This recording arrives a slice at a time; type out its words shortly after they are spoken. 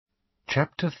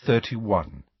Chapter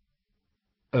 31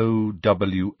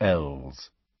 OWLs.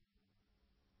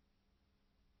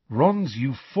 Ron's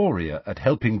euphoria at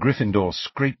helping Gryffindor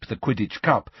scrape the Quidditch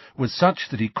Cup was such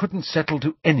that he couldn't settle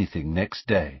to anything next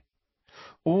day.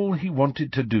 All he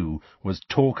wanted to do was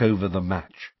talk over the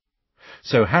match.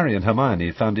 So Harry and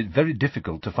Hermione found it very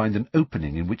difficult to find an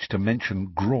opening in which to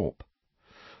mention Grawp.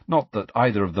 Not that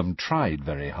either of them tried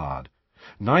very hard.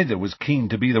 Neither was keen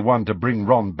to be the one to bring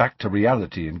Ron back to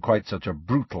reality in quite such a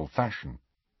brutal fashion.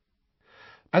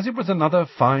 As it was another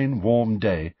fine, warm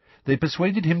day, they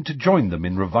persuaded him to join them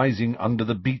in revising under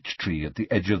the beech tree at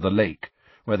the edge of the lake,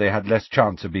 where they had less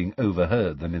chance of being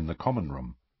overheard than in the common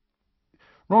room.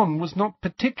 Ron was not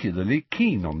particularly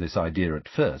keen on this idea at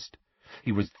first.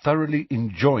 He was thoroughly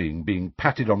enjoying being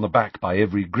patted on the back by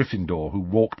every Gryffindor who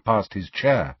walked past his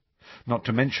chair, not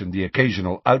to mention the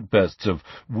occasional outbursts of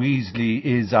 "Weasley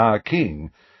is our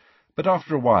king," but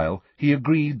after a while he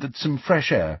agreed that some fresh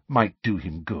air might do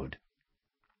him good.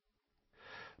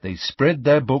 They spread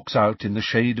their books out in the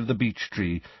shade of the beech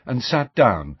tree and sat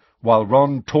down, while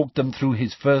Ron talked them through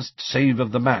his first save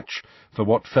of the match for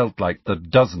what felt like the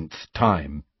dozenth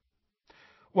time.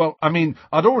 "Well,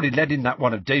 I'd already let in that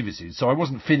one of Davis's, so I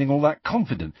wasn't feeling all that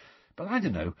confident. But I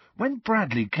don't know, when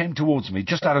Bradley came towards me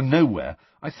just out of nowhere,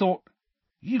 I thought,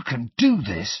 'You can do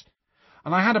this.'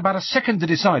 And I had about a second to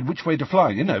decide which way to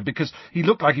fly, because he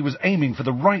looked like he was aiming for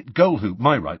the right goal hoop,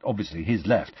 my right, obviously his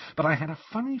left, but I had a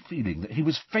funny feeling that he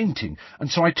was feinting, and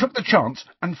so I took the chance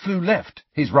and flew left,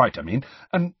 his right,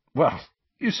 and, well,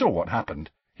 you saw what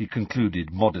happened," he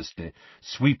concluded modestly,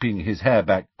 sweeping his hair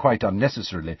back quite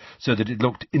unnecessarily so that it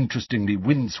looked interestingly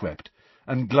windswept,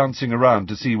 and glancing around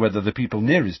to see whether the people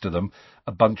nearest to them,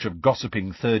 a bunch of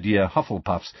gossiping third-year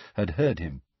Hufflepuffs, had heard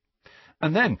him.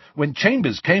 "And then, when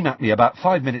Chambers came at me about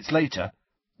 5 minutes later—"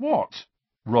 "What?"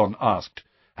 Ron asked,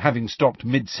 having stopped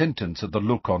mid-sentence at the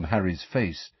look on Harry's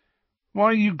face. "Why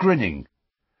are you grinning?"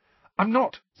 "I'm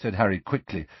not," said Harry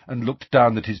quickly, and looked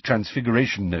down at his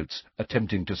Transfiguration notes,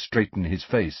 attempting to straighten his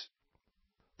face.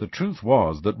 The truth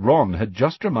was that Ron had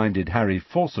just reminded Harry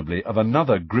forcibly of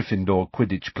another Gryffindor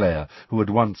Quidditch player who had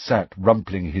once sat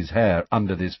rumpling his hair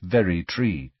under this very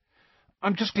tree.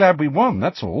 "I'm just glad we won,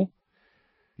 that's all."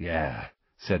 "Yeah,"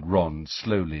 said Ron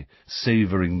slowly,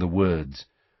 savouring the words.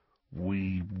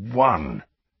 "We won."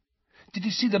 "Did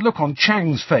you see the look on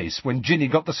Chang's face when Ginny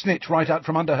got the snitch right out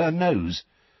from under her nose?"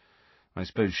 "I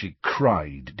suppose she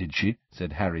cried, did she?"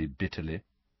 said Harry bitterly.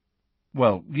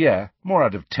 "Well, yeah, more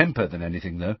out of temper than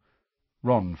anything, though."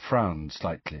 Ron frowned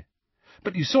slightly.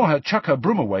 "But you saw her chuck her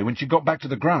broom away when she got back to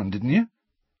the ground, didn't you?"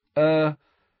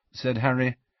 Said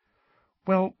Harry.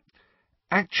 "Well,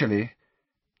 actually,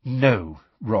 no,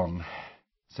 Ron,"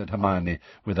 said Hermione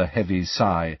with a heavy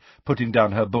sigh, putting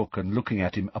down her book and looking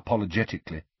at him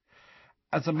apologetically.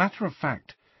 "As a matter of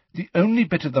fact, the only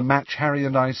bit of the match Harry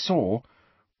and I saw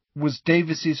was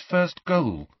Davis's first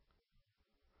goal."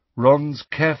 Ron's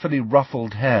carefully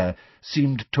ruffled hair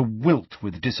seemed to wilt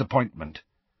with disappointment.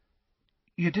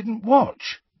 "You didn't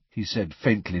watch?" he said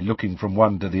faintly, looking from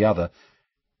one to the other.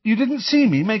 "You didn't see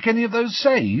me make any of those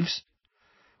saves?"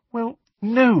 "Well,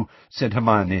 no," said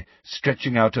Hermione,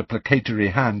 stretching out a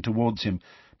placatory hand towards him.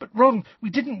 "But, Ron, we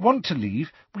didn't want to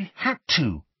leave. We had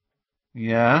to."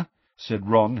 "Yeah?" said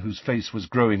Ron, whose face was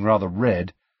growing rather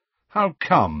red. "How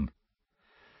come?"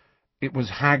 "It was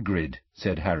Hagrid,"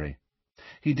 said Harry.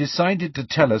 "He decided to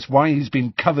tell us why he's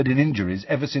been covered in injuries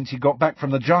ever since he got back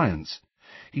from the Giants.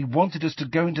 He wanted us to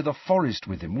go into the forest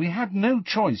with him. We had no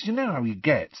choice. You know how he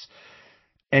gets.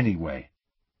 Anyway."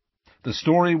 The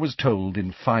story was told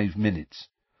in 5 minutes,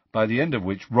 by the end of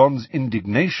which Ron's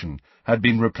indignation had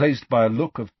been replaced by a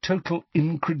look of total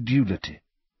incredulity.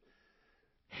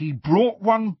 "He brought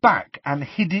one back and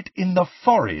hid it in the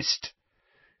forest?"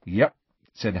 "Yep,"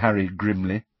 said Harry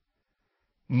grimly.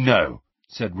 "No,"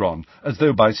 said Ron, as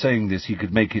though by saying this he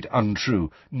could make it untrue.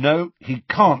 "No, he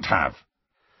can't have."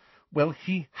 "Well,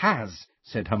 he has,"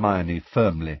 said Hermione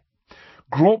firmly.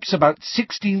 "Grawp's about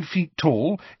 16 feet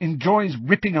tall, enjoys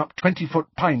ripping up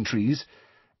 20-foot pine trees,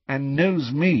 and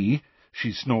knows me,"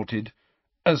 she snorted,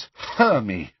 "as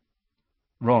Hermy."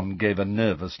 Ron gave a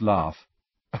nervous laugh.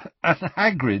 "And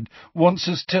Hagrid wants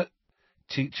us to—"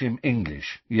 "Teach him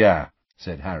English, yeah,"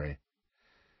 said Harry.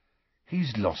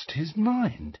 "He's lost his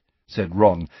mind," said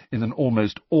Ron in an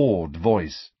almost awed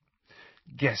voice.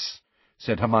 "Yes,"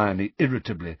 said Hermione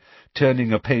irritably,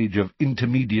 turning a page of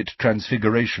Intermediate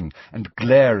Transfiguration and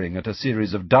glaring at a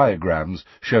series of diagrams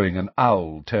showing an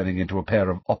owl turning into a pair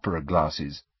of opera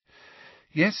glasses.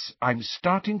 "Yes, I'm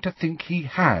starting to think he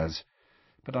has,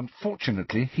 but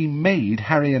unfortunately he made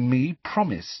Harry and me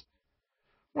promise."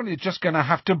 Well, you're just going to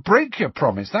have to break your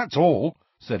promise, that's all,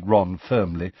 said Ron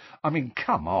firmly. I mean,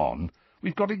 come on.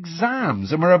 We've got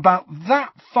exams, and we're about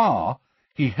that far.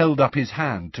 He held up his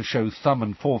hand to show thumb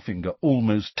and forefinger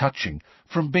almost touching,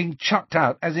 from being chucked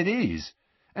out as it is.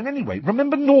 And anyway,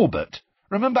 remember Norbert?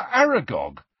 Remember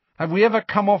Aragog? Have we ever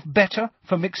come off better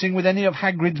for mixing with any of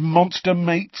Hagrid's monster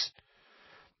mates?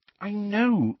 I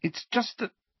know, it's just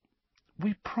that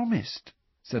we promised,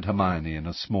 said Hermione in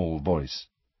a small voice.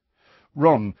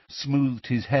 Ron smoothed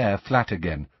his hair flat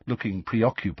again, looking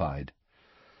preoccupied.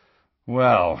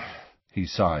 Well, he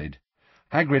sighed,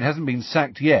 Hagrid hasn't been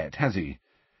sacked yet, has he?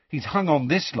 He's hung on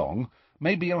this long.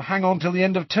 Maybe he'll hang on till the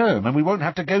end of term, and we won't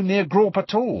have to go near Grawp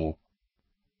at all.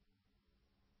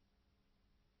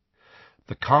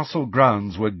 The castle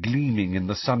grounds were gleaming in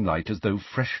the sunlight as though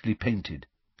freshly painted.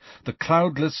 The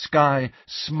cloudless sky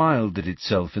smiled at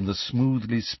itself in the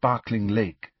smoothly sparkling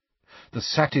lake. The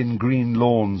satin-green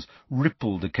lawns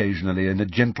rippled occasionally in a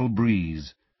gentle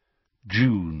breeze.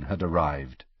 June had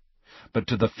arrived. But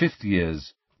to the fifth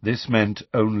years this meant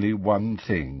only one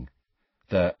thing.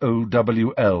 Their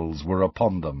OWLs were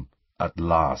upon them at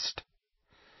last.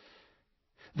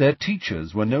 Their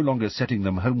teachers were no longer setting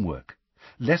them homework.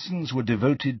 Lessons were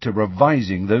devoted to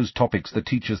revising those topics the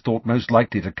teachers thought most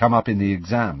likely to come up in the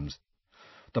exams.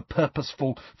 The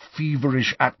purposeful,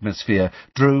 feverish atmosphere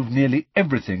drove nearly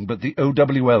everything but the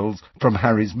OWLs from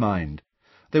Harry's mind,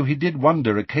 though he did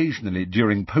wonder occasionally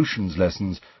during potions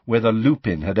lessons whether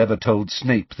Lupin had ever told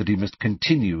Snape that he must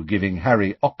continue giving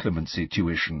Harry occlumency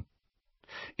tuition.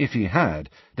 If he had,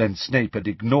 then Snape had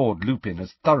ignored Lupin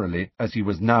as thoroughly as he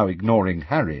was now ignoring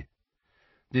Harry.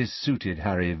 This suited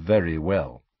Harry very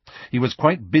well. He was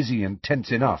quite busy and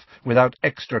tense enough without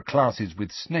extra classes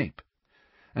with Snape.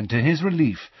 And to his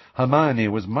relief, Hermione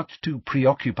was much too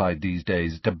preoccupied these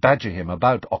days to badger him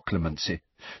about occlumency.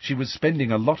 She was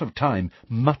spending a lot of time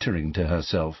muttering to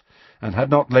herself, and had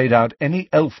not laid out any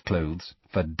elf clothes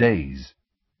for days.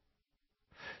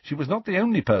 She was not the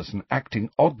only person acting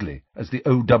oddly as the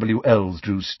OWLs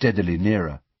drew steadily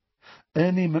nearer.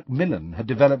 Ernie Macmillan had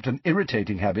developed an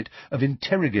irritating habit of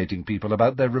interrogating people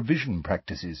about their revision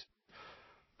practices.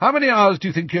 "How many hours do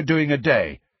you think you're doing a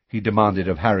day?" he demanded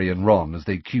of Harry and Ron as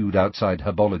they queued outside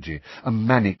herbology, a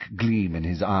manic gleam in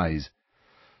his eyes.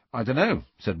 "I dunno,"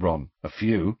 said Ron. "A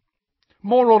few."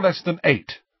 "More or less than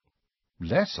 8?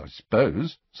 "Less, I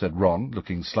suppose," said Ron,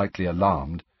 looking slightly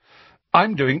alarmed.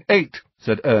 "I'm doing 8,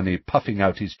 said Ernie, puffing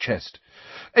out his chest.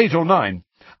 8 or 9.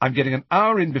 I'm getting an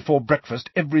hour in before breakfast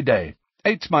every day.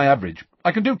 8's my average.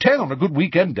 I can do 10 on a good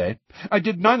weekend day. I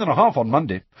did 9.5 on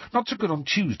Monday. Not so good on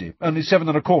Tuesday, only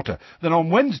 7.25. Then on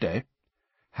Wednesday—"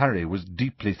 Harry was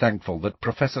deeply thankful that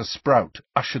Professor Sprout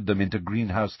ushered them into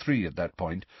Greenhouse 3 at that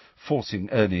point, forcing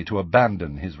Ernie to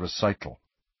abandon his recital.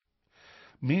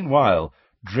 Meanwhile,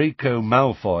 Draco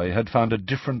Malfoy had found a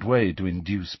different way to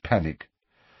induce panic.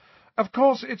 "Of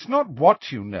course, it's not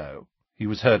what you know," he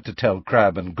was heard to tell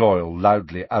Crabbe and Goyle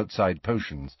loudly outside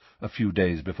potions a few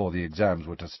days before the exams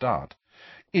were to start.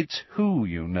 "It's who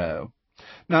you know.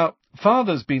 Now,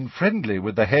 Father's been friendly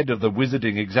with the head of the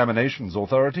Wizarding Examinations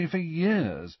Authority for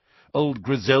years, old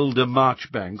Griselda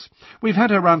Marchbanks. We've had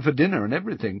her round for dinner and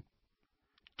everything."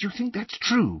 "Do you think that's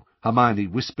true?" Hermione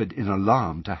whispered in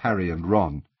alarm to Harry and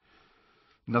Ron.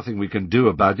 "Nothing we can do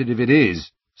about it if it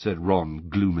is," said Ron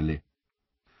gloomily.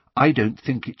 "I don't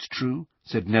think it's true,"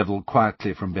 said Neville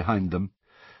quietly from behind them,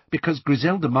 "because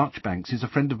Griselda Marchbanks is a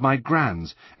friend of my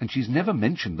Gran's, and she's never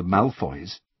mentioned the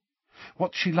Malfoys."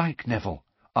 "What's she like, Neville?"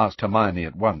 asked Hermione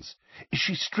at once. "Is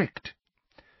she strict?"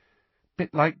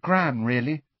 "Bit like Gran,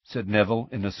 really," said Neville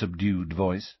in a subdued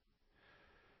voice.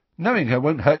 "Knowing her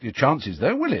won't hurt your chances,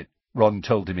 though, will it?" Ron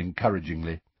told him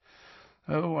encouragingly.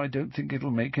 "Oh, I don't think it'll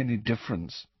make any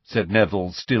difference," said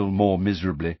Neville still more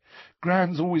miserably.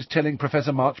 "Gran's always telling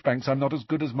Professor Marchbanks I'm not as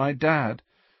good as my dad.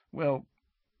 Well,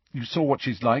 you saw what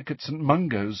she's like at St.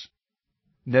 Mungo's."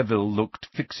 Neville looked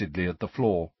fixedly at the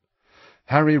floor.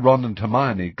 Harry, Ron, and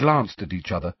Hermione glanced at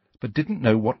each other, but didn't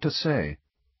know what to say.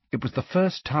 It was the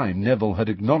first time Neville had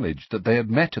acknowledged that they had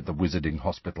met at the Wizarding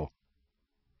Hospital.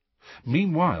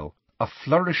 Meanwhile, a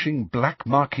flourishing black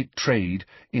market trade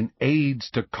in aids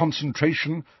to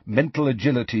concentration, mental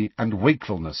agility, and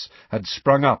wakefulness had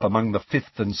sprung up among the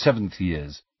 5th and 7th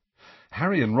years.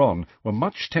 Harry and Ron were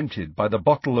much tempted by the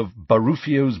bottle of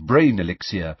Baruffio's brain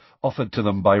elixir offered to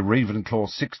them by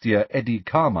Ravenclaw's 6th-year Eddie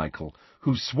Carmichael,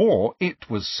 who swore it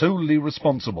was solely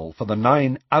responsible for the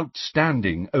 9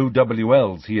 outstanding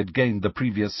OWLs he had gained the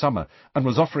previous summer, and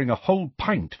was offering a whole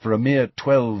pint for a mere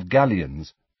 12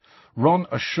 galleons. Ron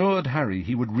assured Harry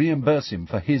he would reimburse him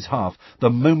for his half the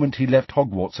moment he left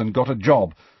Hogwarts and got a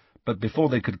job, But before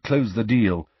they could close the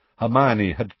deal,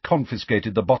 Hermione had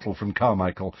confiscated the bottle from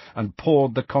Carmichael and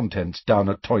poured the contents down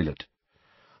a toilet.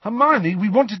 "Hermione, we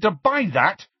wanted to buy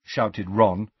that!" shouted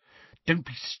Ron. "Don't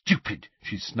be stupid,"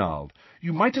 she snarled.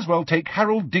 "You might as well take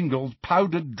Harold Dingle's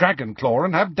powdered dragon claw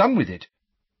and have done with it."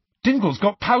 "Dingle's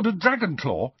got powdered dragon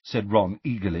claw," said Ron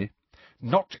eagerly.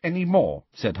 "Not any more,"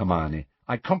 said Hermione.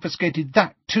 "I confiscated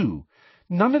that too.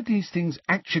 None of these things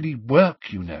actually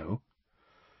work, you know."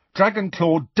 "Dragon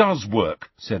claw does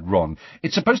work," said Ron.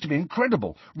 "It's supposed to be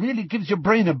incredible. Really gives your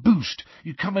brain a boost.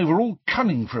 You come over all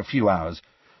cunning for a few hours.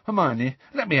 Hermione,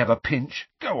 let me have a pinch.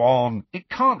 Go on. It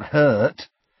can't hurt."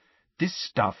 "This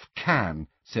stuff can,"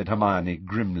 said Hermione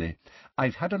grimly.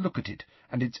 "I've had a look at it,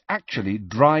 and it's actually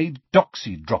dried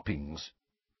doxy droppings."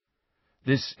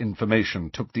 This information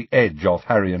took the edge off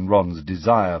Harry and Ron's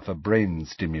desire for brain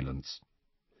stimulants.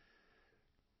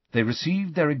 They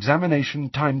received their examination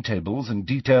timetables and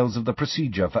details of the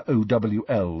procedure for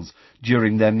OWLs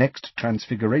during their next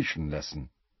Transfiguration lesson.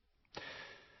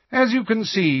 "As you can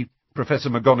see," Professor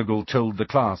McGonagall told the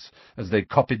class as they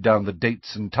copied down the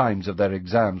dates and times of their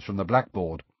exams from the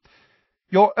blackboard,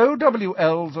 "your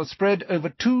OWLs are spread over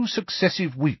 2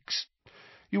 successive weeks.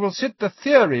 You will sit the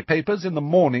theory papers in the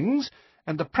mornings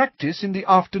and the practice in the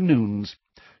afternoons.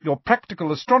 Your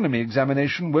practical astronomy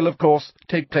examination will, of course,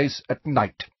 take place at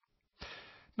night.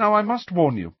 Now, I must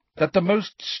warn you that the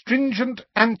most stringent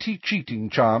anti-cheating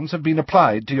charms have been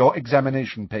applied to your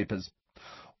examination papers.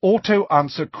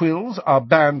 Auto-answer quills are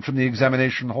banned from the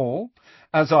examination hall,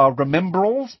 as are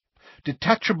rememberalls,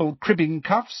 detachable cribbing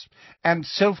cuffs, and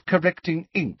self-correcting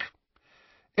ink.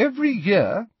 Every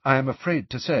year, I am afraid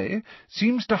to say,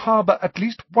 seems to harbour at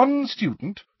least one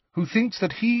student who thinks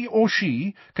that he or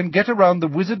she can get around the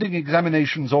Wizarding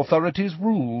Examinations Authority's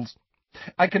rules.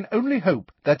 I can only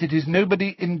hope that it is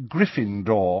nobody in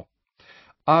Gryffindor.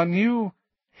 Our new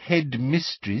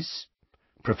headmistress,"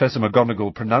 Professor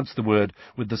McGonagall pronounced the word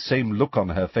with the same look on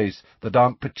her face that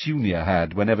Aunt Petunia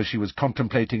had whenever she was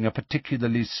contemplating a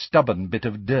particularly stubborn bit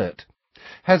of dirt,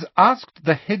 "has asked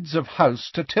the heads of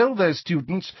house to tell their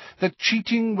students that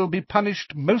cheating will be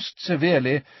punished most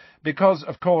severely because,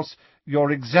 of course,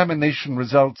 your examination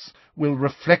results will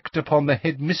reflect upon the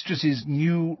headmistress's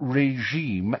new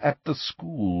regime at the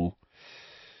school."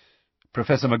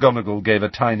 Professor McGonagall gave a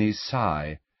tiny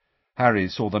sigh. Harry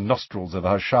saw the nostrils of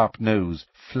her sharp nose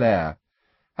flare.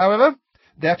 "However,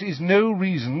 that is no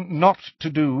reason not to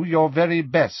do your very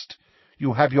best.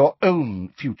 You have your own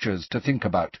futures to think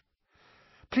about."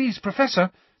 "Please,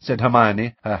 Professor," said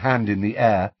Hermione, her hand in the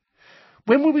air,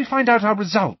 "when will we find out our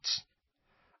results?"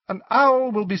 "An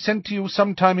owl will be sent to you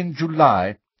sometime in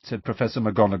July," said Professor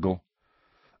McGonagall.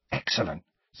 "Excellent,"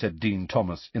 said Dean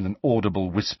Thomas in an audible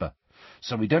whisper,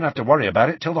 "so we don't have to worry about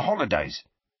it till the holidays."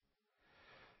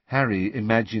 Harry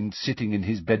imagined sitting in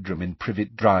his bedroom in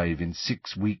Privet Drive in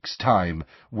 6 weeks' time,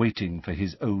 waiting for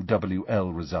his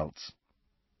OWL results.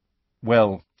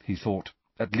 Well, he thought,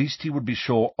 at least he would be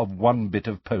sure of one bit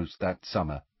of post that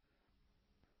summer.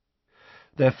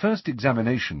 Their first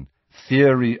examination,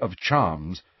 Theory of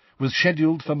Charms, was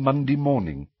scheduled for Monday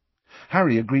morning.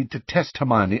 Harry agreed to test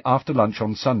Hermione after lunch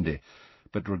on Sunday,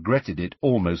 but regretted it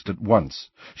almost at once.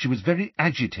 She was very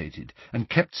agitated, and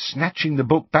kept snatching the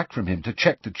book back from him to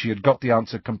check that she had got the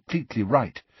answer completely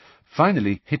right,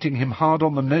 finally hitting him hard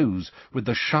on the nose with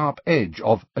the sharp edge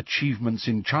of Achievements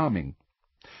in Charming.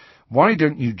 "Why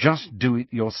don't you just do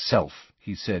it yourself?"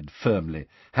 he said firmly,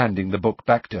 handing the book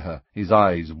back to her, his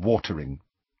eyes watering.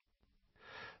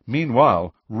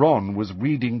 Meanwhile, Ron was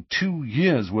reading 2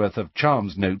 years' worth of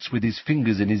charms notes with his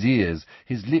fingers in his ears,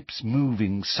 his lips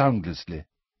moving soundlessly.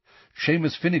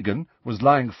 Seamus Finnegan was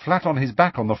lying flat on his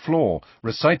back on the floor,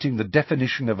 reciting the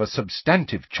definition of a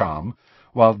substantive charm,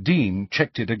 while Dean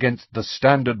checked it against the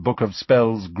Standard Book of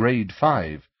Spells Grade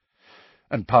 5.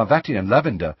 And Parvati and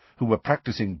Lavender, who were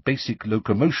practicing basic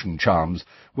locomotion charms,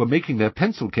 were making their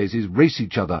pencil cases race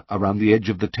each other around the edge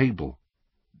of the table.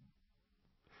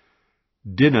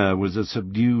 Dinner was a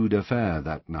subdued affair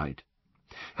that night.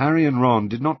 Harry and Ron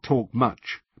did not talk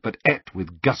much, but ate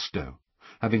with gusto,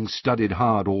 having studied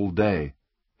hard all day.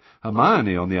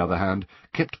 Hermione, on the other hand,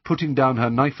 kept putting down her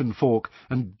knife and fork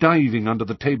and diving under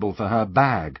the table for her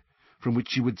bag, from which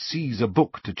she would seize a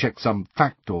book to check some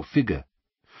fact or figure.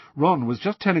 Ron was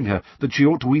just telling her that she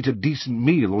ought to eat a decent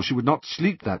meal or she would not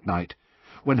sleep that night,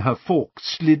 when her fork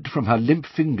slid from her limp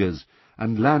fingers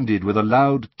and landed with a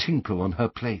loud tinkle on her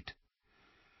plate.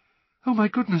 "Oh, my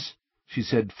goodness," she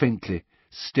said faintly,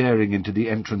 staring into the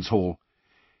entrance hall.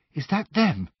 "Is that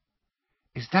them?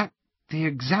 Is that the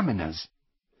examiners?"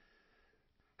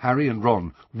 Harry and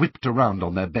Ron whipped around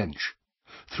on their bench.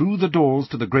 Through the doors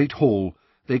to the great hall,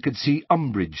 they could see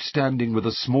Umbridge standing with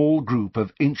a small group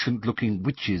of ancient-looking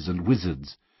witches and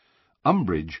wizards.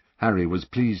 Umbridge, Harry was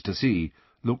pleased to see,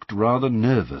 looked rather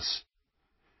nervous.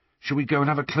 "Shall we go and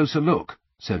have a closer look?"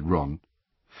 said Ron.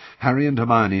 Harry and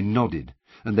Hermione nodded,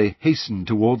 and they hastened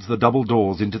towards the double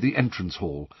doors into the entrance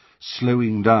hall,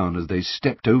 slowing down as they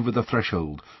stepped over the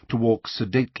threshold to walk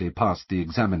sedately past the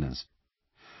examiners.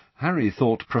 Harry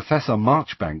thought Professor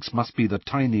Marchbanks must be the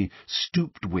tiny,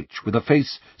 stooped witch with a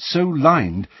face so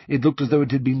lined it looked as though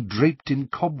it had been draped in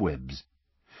cobwebs.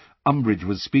 Umbridge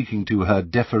was speaking to her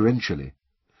deferentially.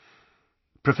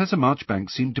 Professor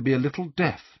Marchbanks seemed to be a little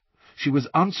deaf. She was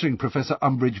answering Professor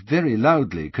Umbridge very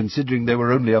loudly, considering they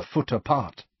were only a foot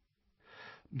apart.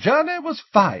 "Journey was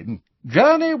fine.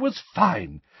 Journey was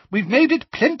fine. We've made it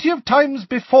plenty of times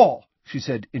before," she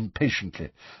said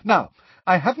impatiently. "Now,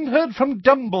 I haven't heard from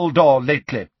Dumbledore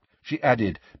lately," she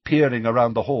added, peering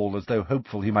around the hall as though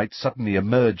hopeful he might suddenly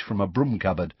emerge from a broom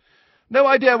cupboard. "No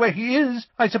idea where he is,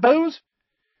 I suppose?"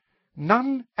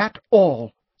 "None at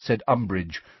all," said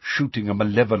Umbridge, shooting a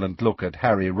malevolent look at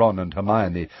Harry, Ron, and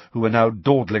Hermione, who were now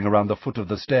dawdling around the foot of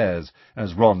the stairs,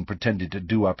 as Ron pretended to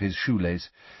do up his shoelace.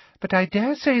 "But I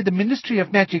dare say the Ministry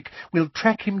of Magic will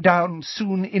track him down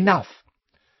soon enough."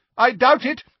 "I doubt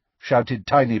it," shouted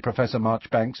tiny Professor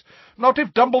Marchbanks. "Not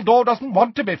if Dumbledore doesn't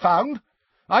want to be found.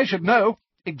 I should know.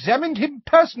 Examined him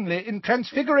personally in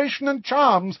Transfiguration and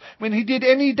Charms when he did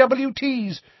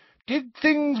NEWTs. Did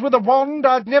things with a wand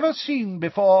I'd never seen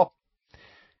before."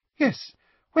 "Yes,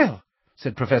 well,"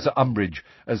 said Professor Umbridge,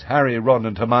 as Harry, Ron,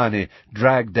 and Hermione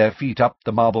dragged their feet up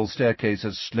the marble staircase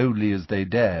as slowly as they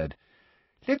dared.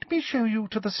 "Let me show you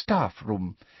to the staff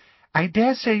room. I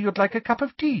dare say you'd like a cup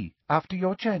of tea after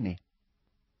your journey."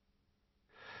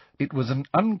 It was an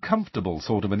uncomfortable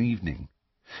sort of an evening.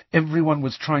 Everyone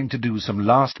was trying to do some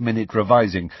last-minute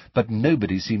revising, but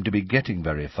nobody seemed to be getting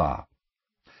very far.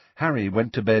 Harry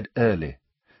went to bed early,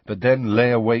 but then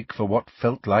lay awake for what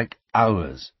felt like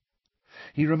hours.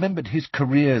 He remembered his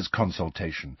careers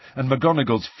consultation, and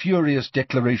McGonagall's furious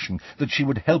declaration that she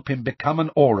would help him become an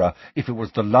Auror if it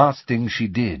was the last thing she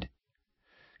did.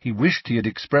 He wished he had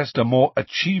expressed a more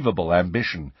achievable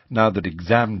ambition, now that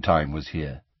exam time was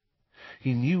here.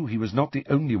 He knew he was not the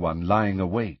only one lying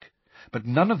awake, but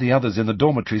none of the others in the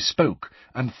dormitory spoke,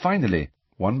 and finally,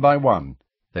 one by one,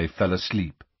 they fell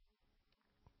asleep.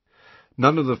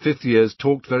 None of the fifth years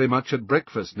talked very much at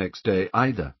breakfast next day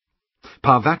either.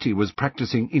 Parvati was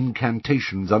practicing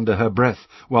incantations under her breath,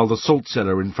 while the salt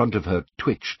cellar in front of her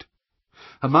twitched.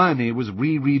 Hermione was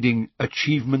rereading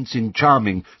Achievements in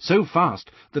Charming so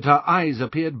fast that her eyes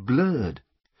appeared blurred,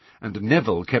 and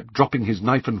Neville kept dropping his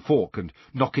knife and fork and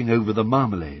knocking over the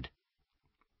marmalade.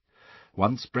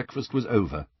 Once breakfast was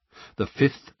over, the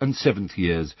fifth and seventh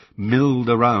years milled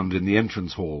around in the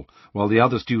entrance hall, while the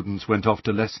other students went off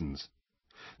to lessons.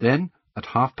 Then, at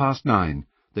 9:30,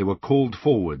 they were called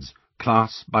forwards,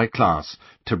 class by class,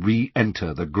 to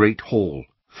re-enter the great hall,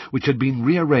 which had been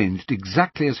rearranged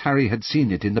exactly as Harry had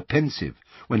seen it in the Pensieve,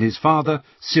 when his father,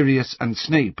 Sirius, and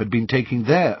Snape had been taking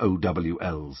their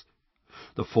OWLs.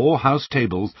 The 4 house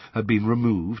tables had been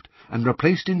removed and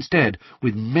replaced instead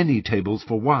with many tables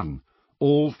for one,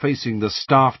 all facing the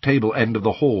staff table end of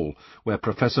the hall, where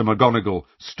Professor McGonagall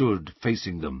stood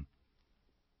facing them.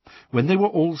 When they were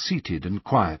all seated and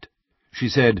quiet, she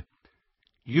said,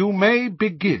 "You may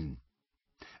begin,"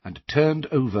 and turned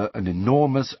over an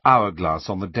enormous hourglass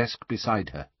on the desk beside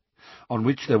her, on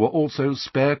which there were also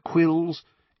spare quills,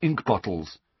 ink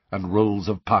bottles, and rolls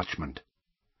of parchment.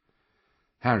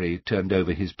 Harry turned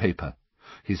over his paper,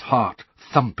 his heart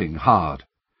thumping hard.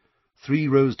 3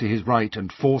 rows to his right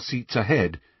and 4 seats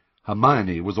ahead,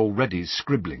 Hermione was already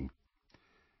scribbling,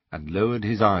 and lowered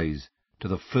his eyes to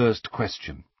the first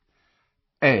question.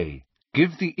 A.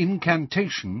 Give the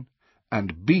incantation,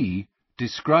 and B.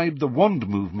 Describe the wand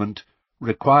movement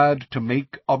required to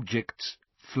make objects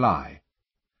fly.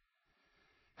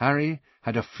 Harry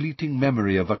had a fleeting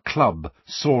memory of a club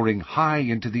soaring high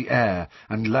into the air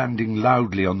and landing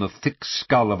loudly on the thick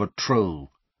skull of a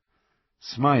troll.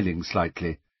 Smiling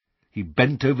slightly, he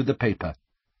bent over the paper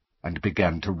and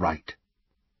began to write.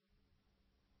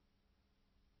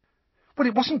 "Well,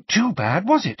 it wasn't too bad,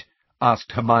 was it?"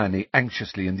 asked Hermione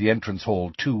anxiously in the entrance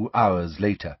hall 2 hours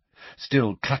later,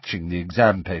 still clutching the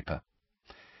exam paper.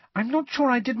 "I'm not sure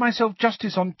I did myself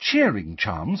justice on cheering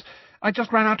charms. I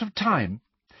just ran out of time.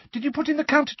 Did you put in the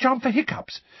counter charm for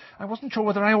hiccups? I wasn't sure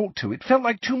whether I ought to. It felt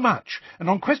like too much. And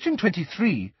on question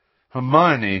 23...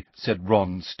 "Hermione," said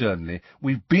Ron sternly,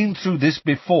 "we've been through this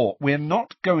before. We're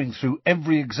not going through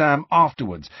every exam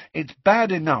afterwards. It's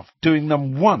bad enough doing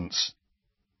them once."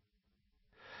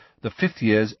 The fifth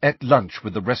years ate lunch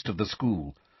with the rest of the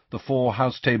school. The 4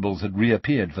 house tables had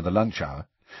reappeared for the lunch hour.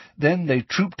 Then they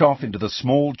trooped off into the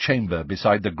small chamber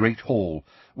beside the great hall,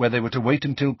 where they were to wait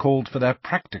until called for their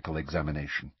practical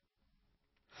examination.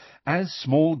 As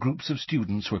small groups of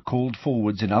students were called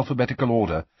forwards in alphabetical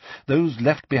order, those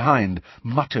left behind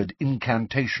muttered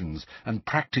incantations and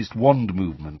practised wand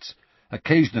movements,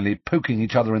 occasionally poking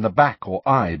each other in the back or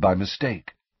eye by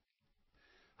mistake.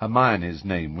 Hermione's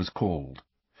name was called.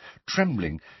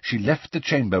 Trembling, she left the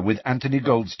chamber with Anthony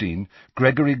Goldstein,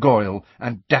 Gregory Goyle,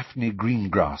 and Daphne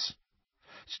Greengrass.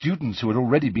 Students who had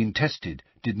already been tested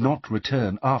did not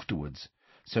return afterwards,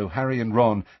 so Harry and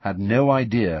Ron had no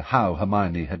idea how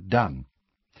Hermione had done.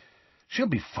 "She'll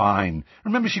be fine.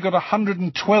 Remember, she got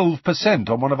 112%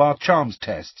 on one of our charms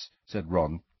tests," said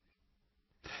Ron.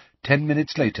 10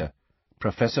 minutes later,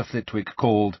 Professor Flitwick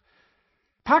called,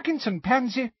 "Parkinson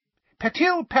Pansy,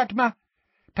 Patil Padma,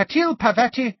 Patil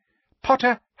Pavati,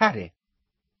 Potter Harry."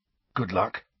 "Good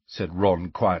luck," said Ron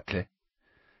quietly.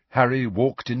 Harry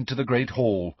walked into the great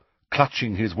hall,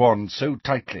 clutching his wand so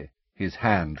tightly his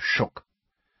hand shook.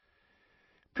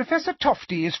 "Professor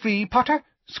Tofty is free, Potter,"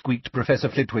 squeaked Professor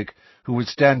Flitwick, who was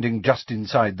standing just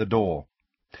inside the door.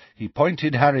 He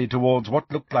pointed Harry towards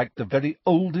what looked like the very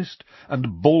oldest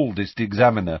and baldest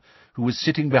examiner, who was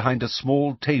sitting behind a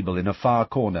small table in a far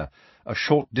corner, a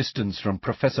short distance from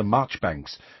Professor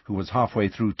Marchbanks, who was halfway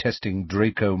through testing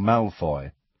Draco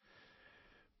Malfoy.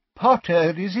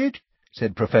 "Potter, is it?"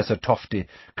 said Professor Tofty,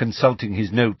 consulting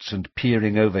his notes and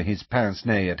peering over his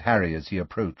pince-nez at Harry as he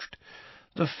approached.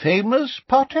 "The famous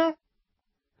Potter?"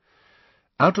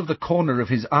 Out of the corner of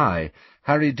his eye,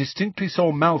 Harry distinctly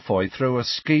saw Malfoy throw a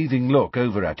scathing look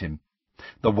over at him.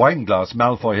 The wine-glass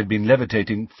Malfoy had been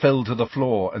levitating fell to the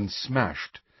floor and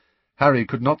smashed. Harry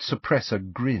could not suppress a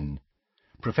grin.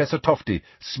 Professor Tofty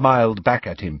smiled back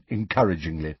at him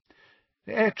encouragingly.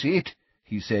 "That's it,"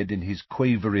 he said in his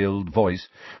quavery old voice.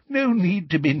 "No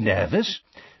need to be nervous.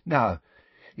 Now,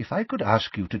 if I could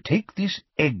ask you to take this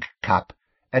egg cup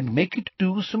and make it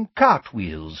do some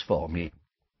cartwheels for me."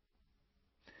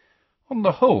 On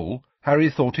the whole, Harry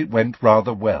thought it went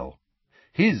rather well.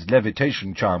 His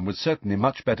levitation charm was certainly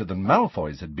much better than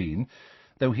Malfoy's had been,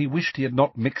 though he wished he had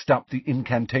not mixed up the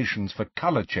incantations for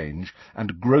colour change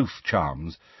and growth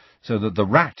charms, so that the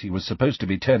rat he was supposed to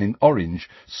be turning orange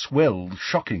swelled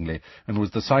shockingly and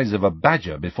was the size of a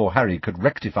badger before Harry could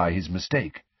rectify his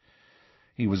mistake.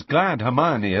 He was glad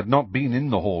Hermione had not been in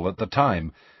the hall at the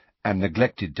time, and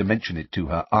neglected to mention it to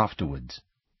her afterwards.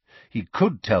 He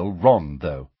could tell Ron,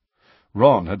 though.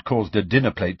 Ron had caused a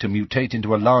dinner plate to mutate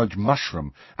into a large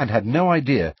mushroom, and had no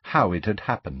idea how it had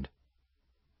happened.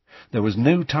 There was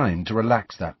no time to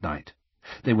relax that night.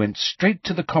 They went straight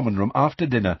to the common room after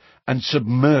dinner and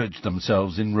submerged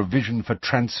themselves in revision for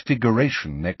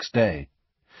Transfiguration next day.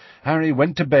 Harry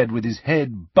went to bed with his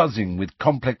head buzzing with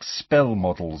complex spell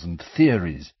models and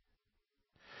theories.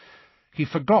 He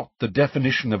forgot the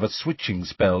definition of a switching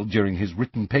spell during his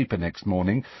written paper next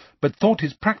morning, but thought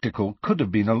his practical could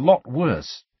have been a lot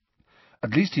worse.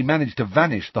 At least he managed to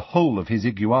vanish the whole of his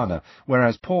iguana,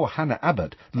 whereas poor Hannah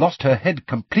Abbott lost her head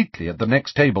completely at the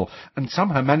next table, and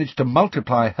somehow managed to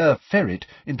multiply her ferret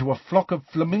into a flock of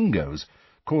flamingos,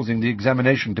 causing the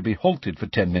examination to be halted for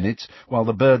 10 minutes while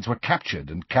the birds were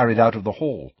captured and carried out of the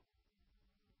hall.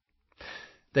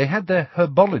 They had their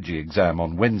herbology exam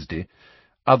on Wednesday.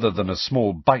 Other than a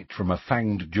small bite from a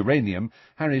fanged geranium,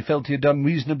 Harry felt he had done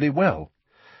reasonably well.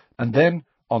 And then,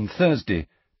 on Thursday,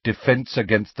 Defence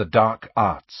against the Dark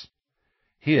Arts.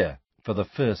 Here, for the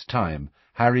first time,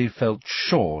 Harry felt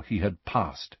sure he had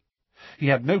passed. He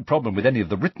had no problem with any of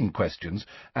the written questions,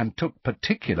 and took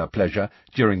particular pleasure,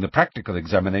 during the practical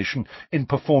examination, in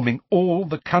performing all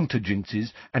the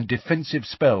counterjinxes and defensive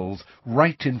spells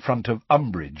right in front of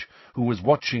Umbridge, who was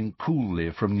watching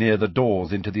coolly from near the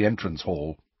doors into the entrance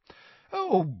hall.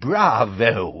 "Oh,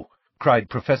 bravo!"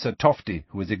 cried Professor Tofty,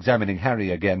 who was examining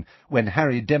Harry again, when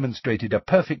Harry demonstrated a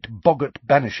perfect boggart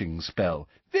banishing spell.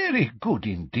 "Very good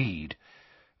indeed.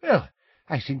 Well,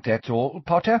 I think that's all,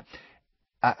 Potter.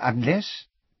 Unless—"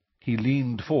 He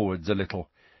leaned forwards a little.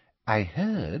 "I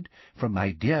heard from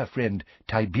my dear friend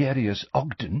Tiberius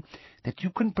Ogden that you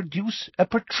can produce a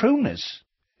Patronus.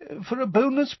 For a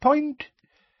bonus point?"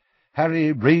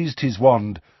 Harry raised his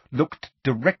wand, looked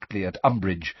directly at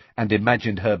Umbridge, and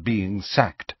imagined her being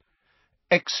sacked.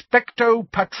 "Expecto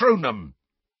Patronum!"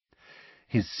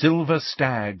 His silver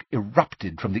stag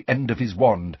erupted from the end of his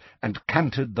wand and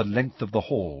cantered the length of the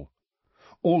hall.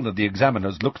 All of the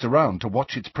examiners looked around to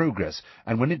watch its progress,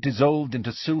 and when it dissolved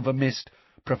into silver mist,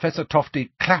 Professor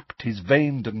Tofty clapped his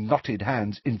veined and knotted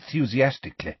hands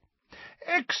enthusiastically.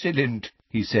 "Excellent!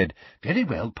 He said, "Very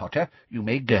well, Potter, you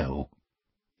may go."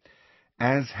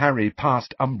 As Harry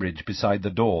passed Umbridge beside the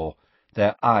door,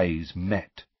 their eyes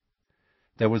met.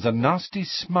 There was a nasty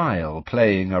smile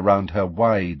playing around her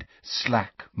wide,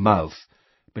 slack mouth,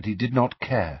 but he did not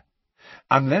care.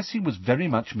 Unless he was very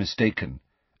much mistaken,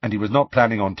 and he was not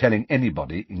planning on telling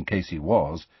anybody, in case he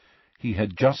was, he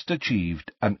had just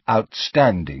achieved an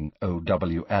outstanding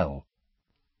OWL.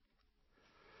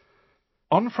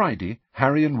 On Friday,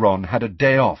 Harry and Ron had a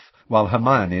day off while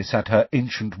Hermione sat her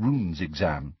Ancient Runes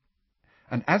exam.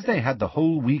 And as they had the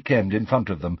whole weekend in front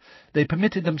of them, they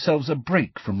permitted themselves a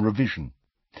break from revision.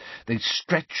 They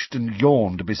stretched and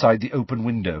yawned beside the open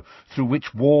window, through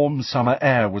which warm summer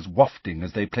air was wafting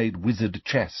as they played wizard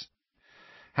chess.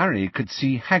 Harry could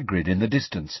see Hagrid in the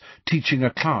distance, teaching a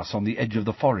class on the edge of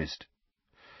the forest.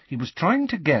 He was trying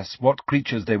to guess what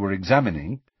creatures they were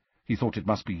examining. He thought it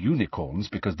must be unicorns,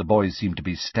 because the boys seemed to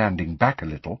be standing back a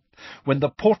little, when the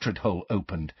portrait hole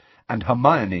opened, and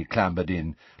Hermione clambered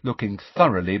in, looking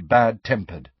thoroughly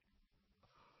bad-tempered.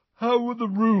 "How are the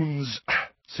runes?"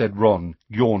 said Ron,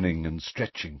 yawning and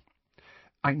stretching.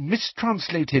 "I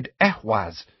mistranslated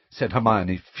ehwaz," said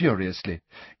Hermione furiously.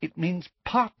 "It means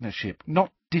partnership,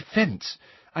 not defence.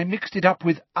 I mixed it up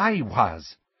with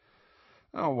Iwaz."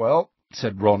 "Oh, well,"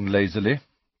 said Ron lazily.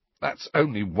 "That's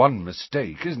only one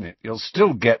mistake, isn't it? You'll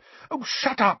still get—" "Oh,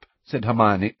 shut up!" said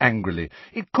Hermione angrily.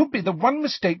 "It could be the one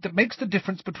mistake that makes the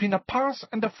difference between a pass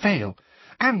and a fail.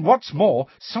 And what's more,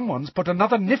 someone's put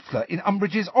another niffler in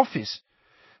Umbridge's office.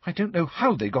 I don't know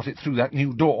how they got it through that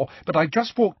new door, but I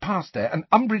just walked past there, and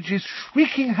Umbridge is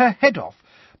shrieking her head off.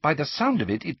 By the sound of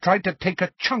it, it tried to take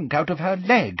a chunk out of her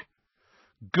leg."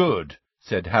 "Good,"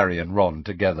 said Harry and Ron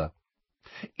together.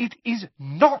 "It is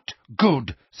not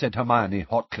good," said Hermione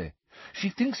hotly. "She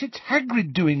thinks it's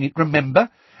Hagrid doing it, remember?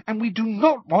 And we do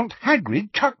not want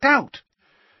Hagrid chucked out."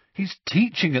 "He's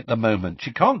teaching at the moment.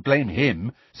 She can't blame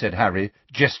him," said Harry,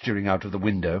 gesturing out of the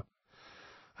window.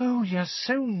 "Oh, you're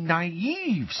so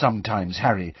naive sometimes,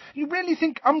 Harry. You really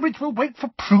think Umbridge will wait for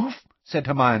proof?" said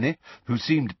Hermione, who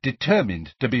seemed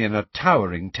determined to be in a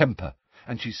towering temper,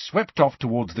 and she swept off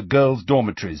towards the girls'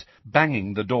 dormitories,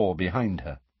 banging the door behind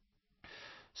her.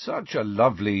 "Such a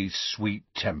lovely,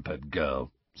 sweet-tempered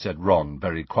girl," said Ron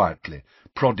very quietly,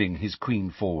 prodding his queen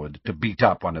forward to beat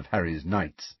up one of Harry's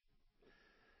knights.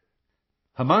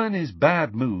 Hermione's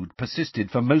bad mood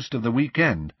persisted for most of the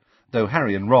weekend, though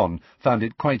Harry and Ron found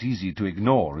it quite easy to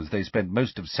ignore as they spent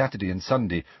most of Saturday and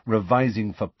Sunday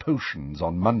revising for potions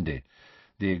on Monday,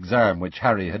 the exam which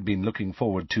Harry had been looking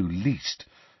forward to least,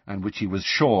 and which he was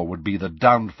sure would be the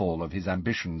downfall of his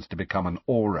ambitions to become an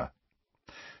Auror.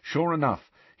 Sure enough,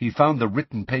 he found the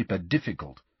written paper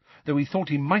difficult, though he thought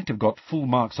he might have got full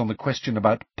marks on the question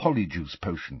about Polyjuice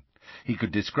Potion. He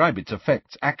could describe its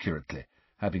effects accurately,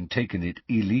 having taken it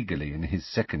illegally in his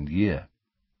second year.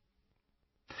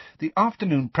 The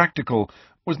afternoon practical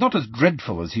was not as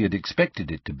dreadful as he had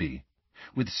expected it to be.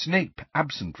 With Snape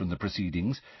absent from the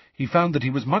proceedings, he found that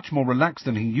he was much more relaxed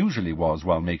than he usually was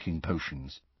while making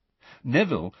potions.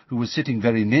 Neville, who was sitting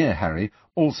very near Harry,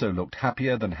 also looked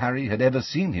happier than Harry had ever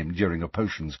seen him during a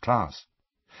potions class.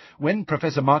 When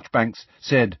Professor Marchbanks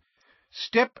said,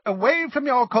 "Step away from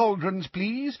your cauldrons,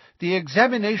 please. The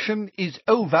examination is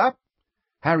over,"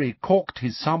 Harry corked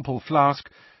his sample flask,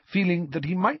 feeling that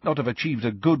he might not have achieved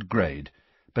a good grade,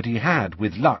 but he had,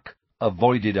 with luck,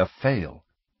 avoided a fail.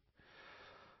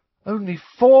 "Only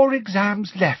 4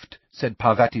 exams left," said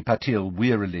Parvati Patil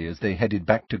wearily as they headed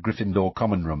back to Gryffindor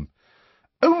Common Room.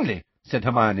 "Only," said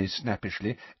Hermione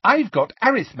snappishly. "I've got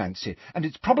arithmancy, and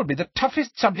it's probably the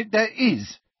toughest subject there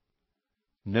is."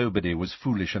 Nobody was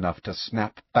foolish enough to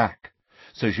snap back,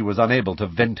 so she was unable to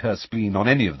vent her spleen on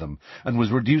any of them, and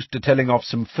was reduced to telling off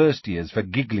some first-years for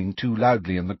giggling too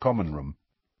loudly in the common room.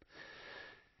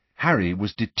 Harry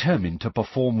was determined to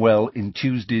perform well in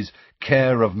Tuesday's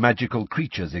Care of Magical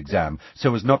Creatures exam,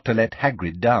 so as not to let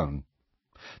Hagrid down.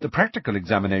 The practical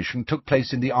examination took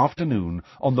place in the afternoon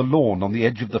on the lawn on the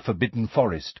edge of the Forbidden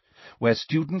Forest, where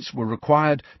students were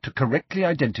required to correctly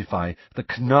identify the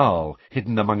knarl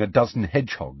hidden among a dozen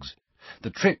hedgehogs.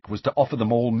 The trick was to offer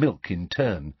them all milk in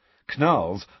turn.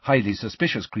 Knarls, highly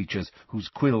suspicious creatures whose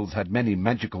quills had many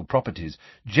magical properties,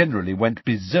 generally went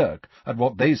berserk at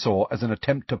what they saw as an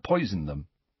attempt to poison them.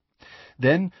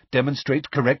 Then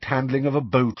demonstrate correct handling of a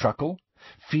bow-truckle,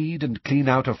 feed and clean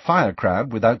out a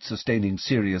fire-crab without sustaining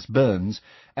serious burns,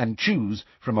 and choose,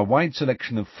 from a wide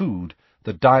selection of food,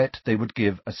 the diet they would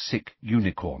give a sick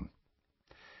unicorn.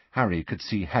 Harry could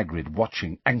see Hagrid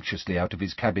watching anxiously out of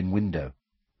his cabin window.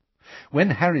 When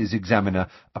Harry's examiner,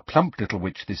 a plump little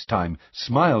witch this time,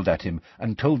 smiled at him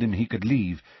and told him he could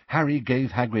leave, Harry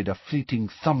gave Hagrid a fleeting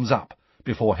thumbs up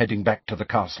before heading back to the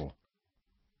castle.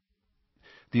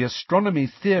 The astronomy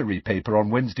theory paper on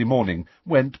Wednesday morning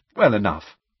went well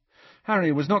enough.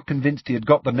 Harry was not convinced he had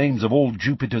got the names of all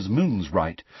Jupiter's moons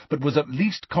right, but was at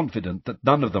least confident that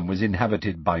none of them was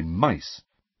inhabited by mice.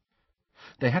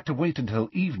 They had to wait until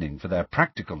evening for their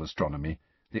practical astronomy.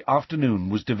 The afternoon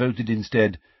was devoted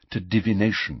instead to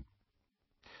divination.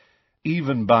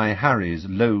 Even by Harry's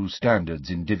low standards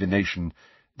in divination,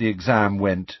 the exam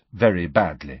went very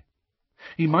badly.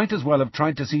 He might as well have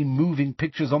tried to see moving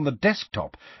pictures on the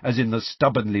desktop as in the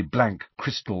stubbornly blank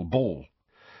crystal ball.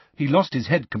 He lost his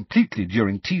head completely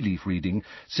during tea-leaf reading,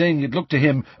 saying it looked to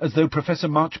him as though Professor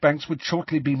Marchbanks would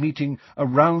shortly be meeting a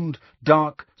round,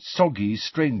 dark, soggy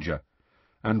stranger,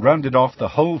 and rounded off the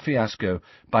whole fiasco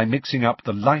by mixing up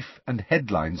the life and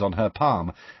headlines on her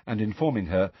palm and informing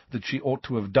her that she ought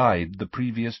to have died the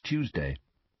previous Tuesday.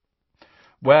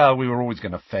 "Well, we were always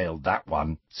going to fail that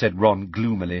one," said Ron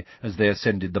gloomily as they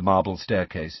ascended the marble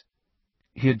staircase.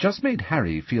 He had just made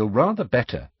Harry feel rather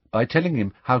better by telling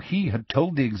him how he had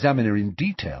told the examiner in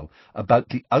detail about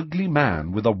the ugly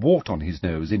man with a wart on his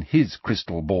nose in his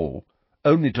crystal ball,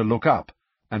 only to look up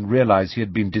and realize he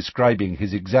had been describing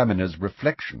his examiner's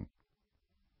reflection.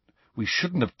 "We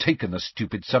shouldn't have taken the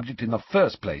stupid subject in the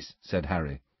first place," said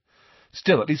Harry.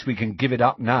 "Still, at least we can give it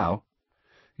up now."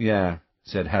 "Yeah,"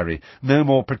 said Harry, "no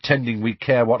more pretending we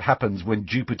care what happens when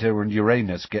Jupiter and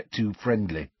Uranus get too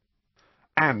friendly.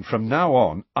 And from now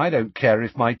on, I don't care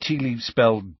if my tea leaves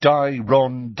spell die,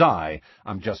 Ron, die.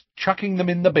 I'm just chucking them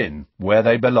in the bin, where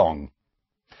they belong."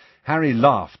 Harry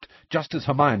laughed, just as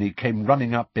Hermione came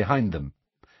running up behind them.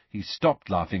 He stopped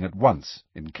laughing at once,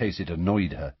 in case it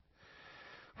annoyed her.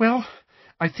 "Well,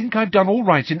 I think I've done all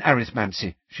right in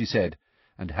arithmancy," she said,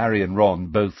 and Harry and Ron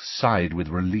both sighed with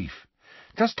relief.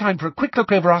 "Just time for a quick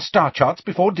look over our star charts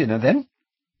before dinner, then."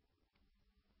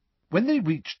 When they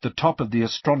reached the top of the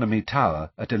astronomy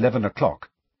tower at 11 o'clock,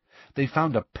 they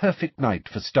found a perfect night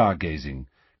for stargazing,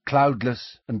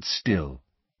 cloudless and still.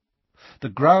 The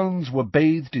grounds were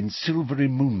bathed in silvery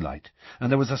moonlight,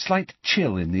 and there was a slight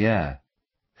chill in the air.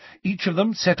 Each of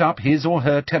them set up his or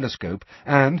her telescope,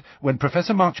 and, when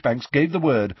Professor Marchbanks gave the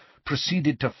word,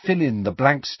 proceeded to fill in the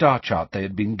blank star chart they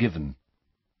had been given.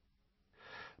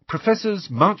 Professors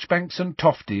Marchbanks and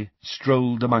Tofty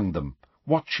strolled among them,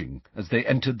 watching as they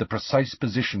entered the precise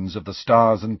positions of the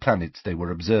stars and planets they were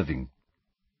observing.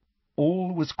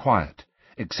 All was quiet,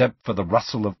 except for the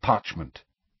rustle of parchment,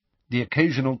 the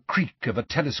occasional creak of a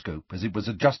telescope as it was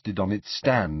adjusted on its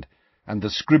stand, and the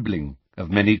scribbling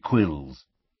of many quills.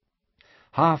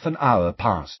 Half an hour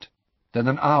passed, then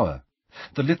an hour.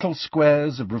 The little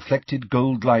squares of reflected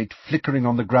gold light flickering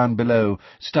on the ground below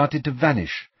started to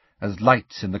vanish as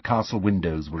lights in the castle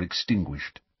windows were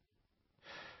extinguished.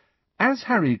 As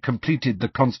Harry completed the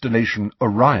constellation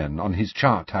Orion on his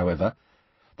chart, however,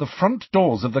 the front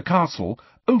doors of the castle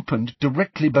opened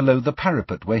directly below the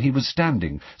parapet where he was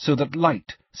standing, so that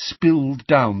light spilled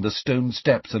down the stone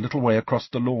steps a little way across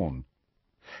the lawn.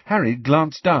 Harry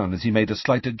glanced down as he made a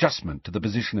slight adjustment to the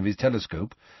position of his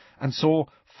telescope, and saw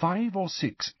 5 or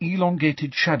 6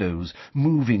 elongated shadows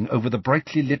moving over the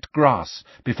brightly lit grass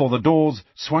before the doors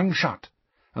swung shut,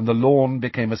 and the lawn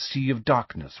became a sea of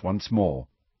darkness once more.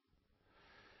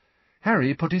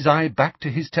 Harry put his eye back to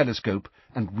his telescope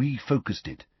and refocused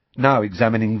it, now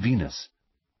examining Venus.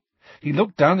 He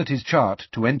looked down at his chart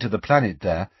to enter the planet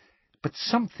there, but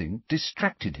something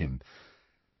distracted him.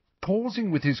 Pausing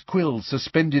with his quill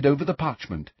suspended over the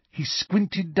parchment, he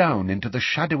squinted down into the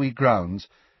shadowy grounds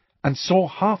and saw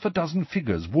 6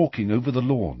 figures walking over the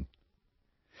lawn.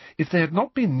 If they had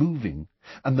not been moving,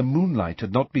 and the moonlight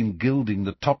had not been gilding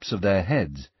the tops of their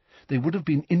heads, they would have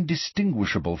been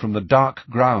indistinguishable from the dark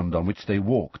ground on which they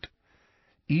walked.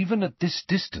 Even at this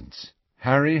distance,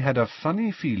 Harry had a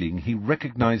funny feeling he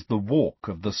recognized the walk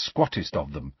of the squattest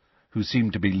of them, who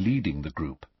seemed to be leading the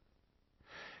group.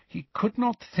 He could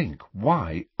not think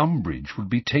why Umbridge would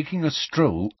be taking a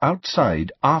stroll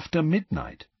outside after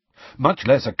midnight, much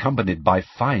less accompanied by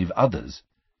 5 others.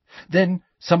 Then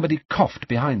somebody coughed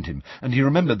behind him, and he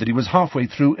remembered that he was halfway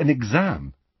through an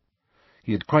exam.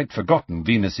 He had quite forgotten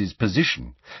Venus's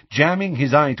position. Jamming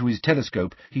his eye to his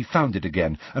telescope, he found it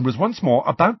again, and was once more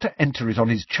about to enter it on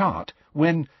his chart,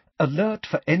 when, alert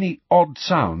for any odd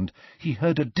sound, he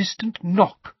heard a distant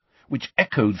knock, which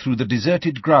echoed through the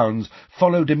deserted grounds,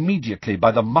 followed immediately by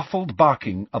the muffled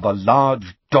barking of a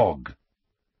large dog.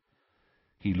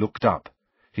 He looked up,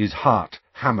 his heart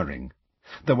hammering.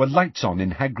 There were lights on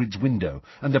in Hagrid's window,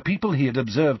 and the people he had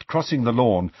observed crossing the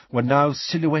lawn were now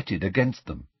silhouetted against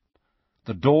them.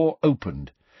 The door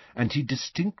opened, and he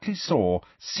distinctly saw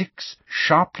 6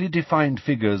 sharply defined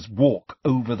figures walk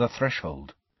over the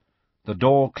threshold. The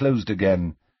door closed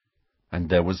again, and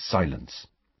there was silence.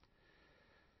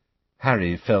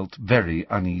 Harry felt very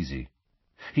uneasy.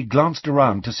 He glanced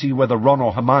around to see whether Ron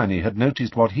or Hermione had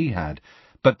noticed what he had,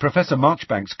 but Professor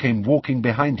Marchbanks came walking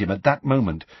behind him at that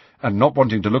moment, and not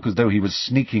wanting to look as though he was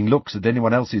sneaking looks at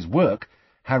anyone else's work,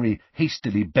 Harry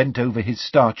hastily bent over his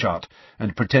star chart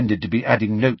and pretended to be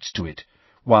adding notes to it,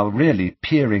 while really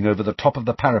peering over the top of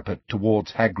the parapet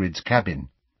towards Hagrid's cabin.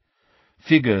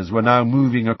 Figures were now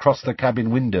moving across the cabin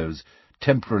windows,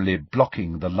 temporarily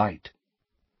blocking the light.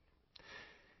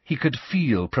 He could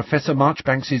feel Professor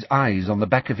Marchbanks's eyes on the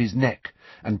back of his neck,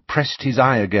 and pressed his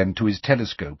eye again to his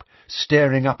telescope,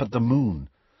 staring up at the moon,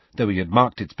 though he had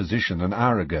marked its position an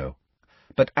hour ago.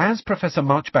 But as Professor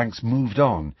Marchbanks moved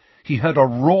on, he heard a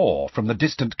roar from the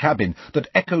distant cabin that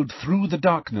echoed through the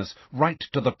darkness right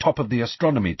to the top of the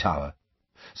astronomy tower.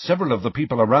 Several of the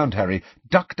people around Harry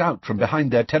ducked out from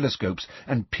behind their telescopes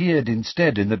and peered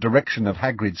instead in the direction of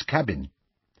Hagrid's cabin.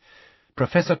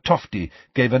 Professor Tofty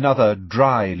gave another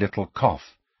dry little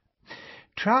cough.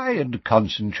 "Try and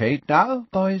concentrate now,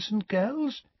 boys and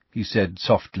girls," he said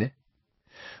softly.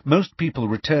 Most people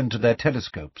returned to their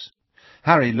telescopes.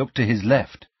 Harry looked to his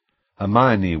left.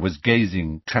 Hermione was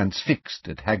gazing transfixed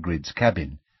at Hagrid's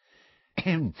cabin.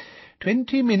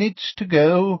 20 minutes to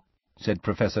go," said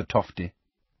Professor Tofty.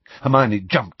 Hermione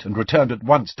jumped and returned at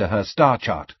once to her star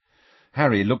chart.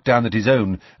 Harry looked down at his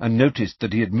own and noticed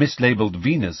that he had mislabelled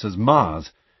Venus as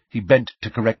Mars. He bent to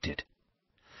correct it.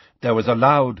 There was a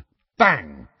loud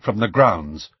bang from the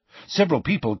grounds. Several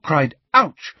people cried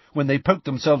 "Ouch!" when they poked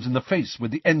themselves in the face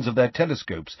with the ends of their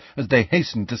telescopes as they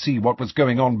hastened to see what was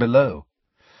going on below.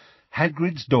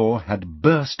 Hagrid's door had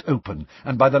burst open,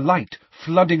 and by the light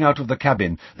flooding out of the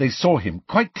cabin they saw him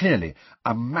quite clearly,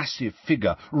 a massive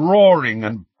figure, roaring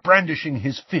and brandishing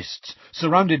his fists,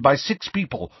 surrounded by 6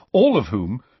 people, all of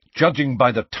whom, judging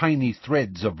by the tiny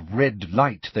threads of red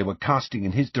light they were casting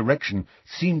in his direction,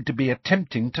 seemed to be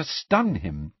attempting to stun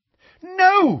him.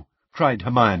 "No!" cried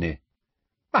Hermione.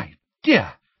 "My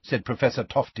dear," said Professor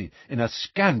Tofty in a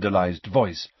scandalized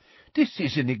voice, "this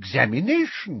is an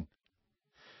examination."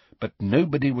 But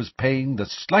nobody was paying the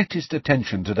slightest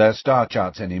attention to their star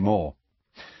charts any more.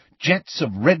 Jets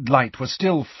of red light were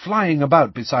still flying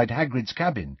about beside Hagrid's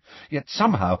cabin, yet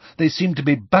somehow they seemed to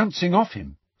be bouncing off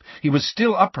him. He was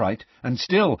still upright, and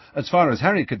still, as far as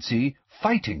Harry could see,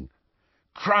 fighting.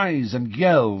 Cries and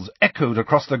yells echoed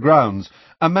across the grounds.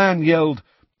 A man yelled,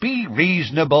 "Be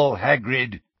reasonable,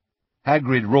 Hagrid!"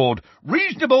 Hagrid roared,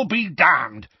 "Reasonable be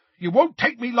damned! You won't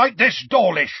take me like this,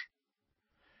 Dawlish!"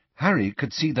 Harry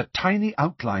could see the tiny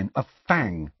outline of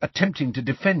Fang attempting to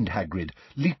defend Hagrid,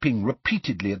 leaping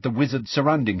repeatedly at the wizard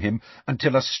surrounding him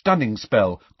until a stunning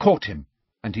spell caught him,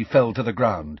 and he fell to the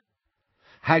ground.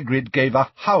 Hagrid gave a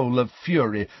howl of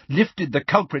fury, lifted the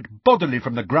culprit bodily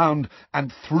from the ground,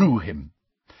 and threw him.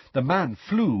 The man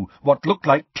flew what looked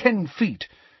like 10 feet,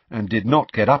 and did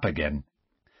not get up again.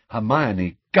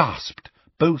 Hermione gasped,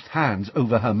 both hands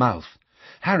over her mouth.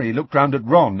 Harry looked round at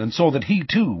Ron and saw that he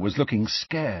too was looking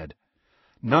scared.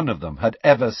 None of them had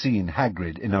ever seen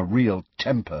Hagrid in a real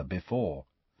temper before.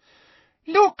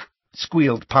 "Look!"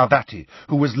 squealed Parvati,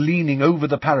 who was leaning over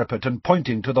the parapet and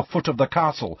pointing to the foot of the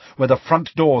castle, where the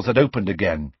front doors had opened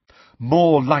again.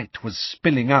 More light was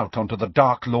spilling out onto the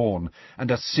dark lawn,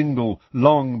 and a single,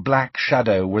 long black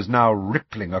shadow was now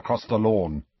rippling across the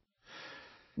lawn.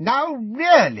 "Now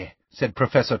really," said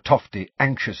Professor Tofty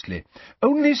anxiously.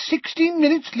 "Only 16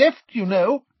 minutes left, you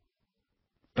know."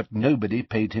 But nobody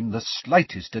paid him the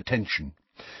slightest attention.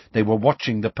 They were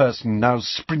watching the person now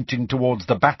sprinting towards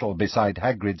the battle beside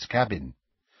Hagrid's cabin.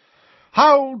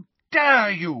 "How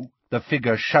dare you!" the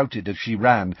figure shouted as she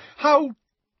ran. "How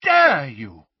dare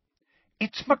you!"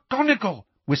 "It's McGonagall,"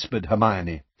 whispered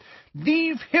Hermione.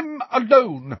 "Leave him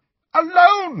alone!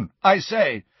 Alone, I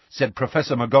say!" said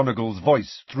Professor McGonagall's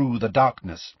voice through the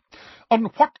darkness. "On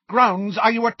what grounds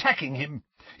are you attacking him?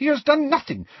 He has done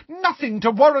nothing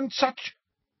to warrant such—"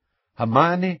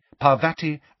 Hermione,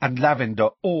 Parvati, and Lavender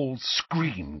all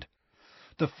screamed.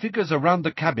 The figures around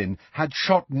the cabin had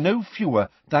shot no fewer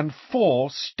than 4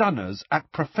 stunners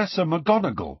at Professor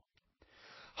McGonagall.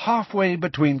 Halfway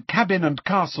between cabin and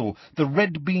castle, the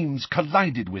red beams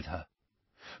collided with her.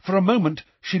 For a moment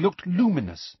she looked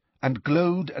luminous and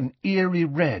glowed an eerie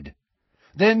red.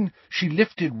 Then she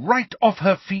lifted right off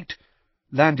her feet,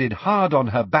 landed hard on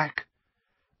her back,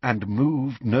 and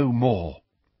moved no more.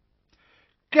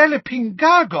 "Galloping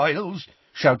gargoyles!"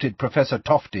 shouted Professor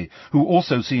Tofty, who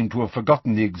also seemed to have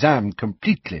forgotten the exam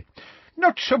completely.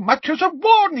 "Not so much as a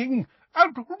warning!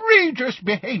 Outrageous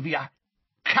behaviour!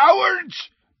 Cowards!"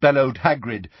 bellowed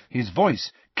Hagrid, his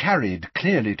voice carried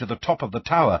clearly to the top of the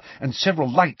tower, and several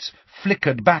lights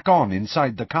flickered back on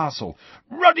inside the castle.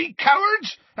 "Ruddy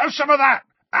cowards! Have some of that!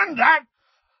 And that!"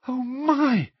 "Oh,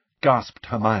 my!" gasped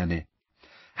Hermione.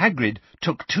 Hagrid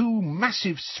took 2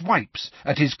 massive swipes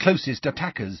at his closest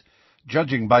attackers.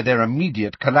 Judging by their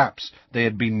immediate collapse, they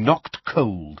had been knocked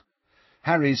cold.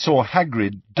 Harry saw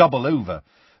Hagrid double over,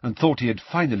 and thought he had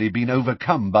finally been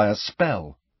overcome by a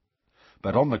spell.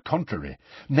 But on the contrary,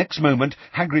 next moment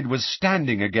Hagrid was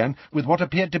standing again with what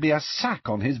appeared to be a sack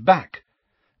on his back.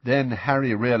 Then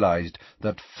Harry realized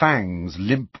that Fang's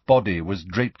limp body was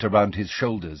draped around his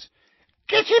shoulders.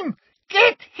 "Get him!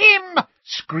 Get him!"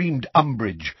 screamed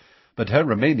Umbridge, but her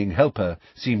remaining helper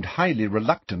seemed highly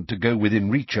reluctant to go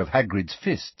within reach of Hagrid's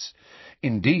fists.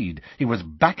 Indeed, he was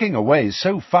backing away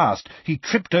so fast he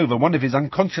tripped over one of his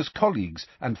unconscious colleagues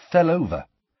and fell over.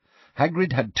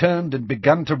 Hagrid had turned and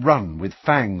begun to run, with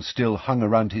Fang still hung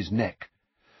around his neck.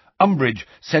 Umbridge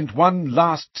sent one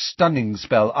last stunning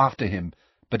spell after him,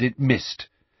 but it missed,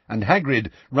 and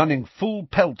Hagrid, running full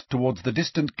pelt towards the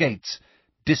distant gates,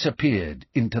 disappeared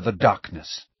into the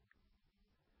darkness.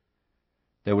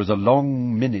 There was a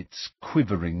long minute's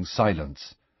quivering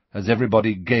silence, as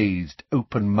everybody gazed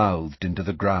open-mouthed into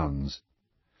the grounds.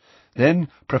 Then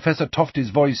Professor Tofty's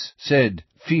voice said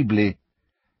feebly,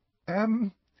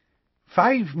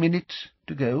 5 minutes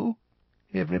to go,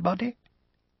 everybody."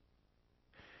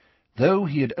 Though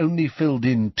he had only filled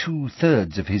in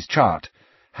 2/3 of his chart,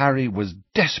 Harry was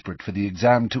desperate for the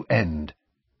exam to end.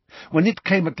 When it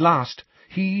came at last,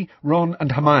 he, Ron,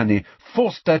 and Hermione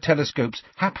forced their telescopes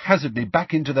haphazardly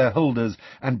back into their holders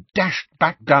and dashed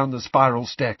back down the spiral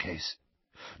staircase.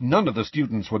 None of the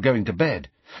students were going to bed.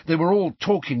 They were all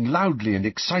talking loudly and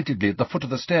excitedly at the foot of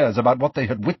the stairs about what they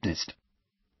had witnessed.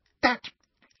 "That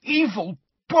evil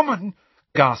woman!"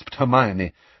 gasped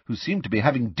Hermione, who seemed to be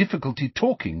having difficulty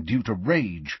talking due to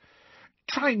rage.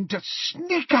 "Trying to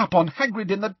sneak up on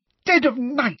Hagrid in the dead of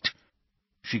night!"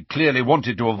 "She clearly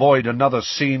wanted to avoid another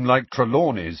scene like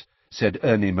Trelawney's," said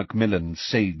Ernie Macmillan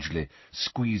sagely,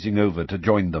 squeezing over to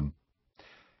join them.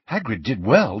 "Hagrid did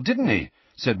well, didn't he?"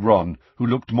 said Ron, who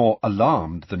looked more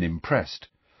alarmed than impressed.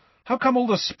 "How come all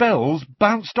the spells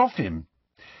bounced off him?"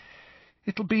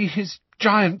 "It'll be his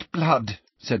giant blood,"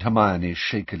 said Hermione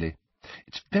shakily.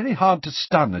 "It's very hard to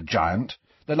stun a giant.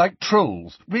 They're like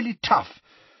trolls, really tough.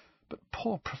 But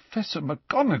poor Professor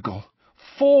McGonagall,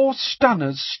 4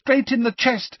 stunners straight in the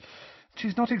chest.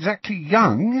 She's not exactly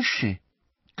young, is she?"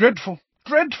 "Dreadful,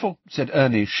 dreadful," said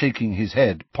Ernie, shaking his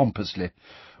head pompously.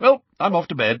 "Well, I'm off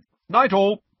to bed. Night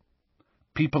all."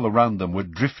 People around them were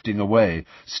drifting away,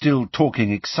 still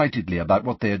talking excitedly about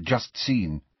what they had just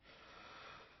seen.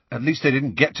 "At least they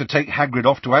didn't get to take Hagrid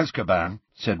off to Azkaban,"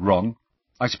 said Ron.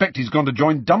 "I expect he's gone to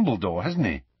join Dumbledore, hasn't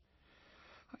he?"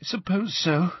 "I suppose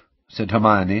so," said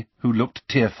Hermione, who looked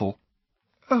tearful.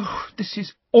 "Oh, this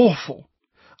is awful.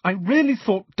 I really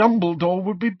thought Dumbledore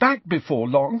would be back before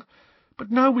long, but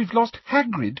now we've lost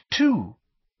Hagrid, too."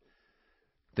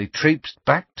 They traipsed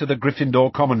back to the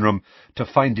Gryffindor common room to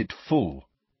find it full.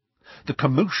 The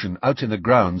commotion out in the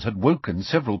grounds had woken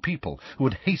several people who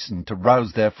had hastened to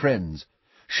rouse their friends.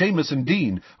 Seamus and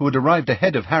Dean, who had arrived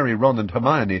ahead of Harry, Ron, and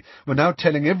Hermione, were now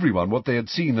telling everyone what they had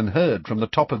seen and heard from the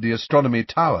top of the astronomy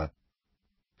tower.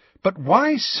 "But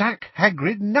why sack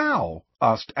Hagrid now?"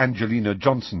 asked Angelina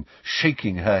Johnson,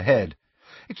 shaking her head.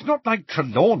 "It's not like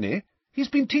Trelawney. He's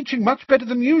been teaching much better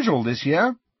than usual this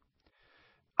year."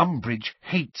 "Umbridge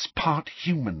hates part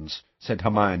humans," said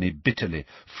Hermione bitterly,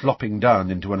 flopping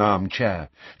down into an armchair.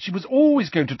 "She was always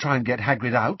going to try and get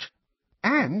Hagrid out."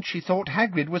 "And she thought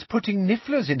Hagrid was putting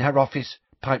nifflers in her office,"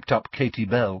 piped up Katie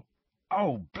Bell.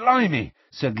 "Oh, blimey,"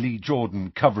 said Lee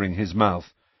Jordan, covering his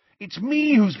mouth. "It's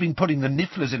me who's been putting the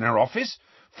nifflers in her office.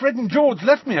 Fred and George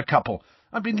left me a couple.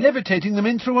 I've been levitating them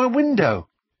in through her window."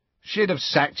 "She'd have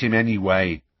sacked him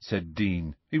anyway," said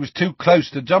Dean. "He was too close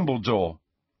to Dumbledore."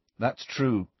 "That's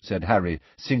true," said Harry,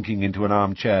 sinking into an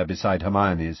armchair beside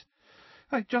Hermione's.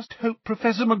 "I just hope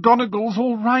Professor McGonagall's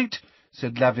all right,"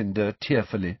 said Lavender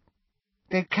tearfully.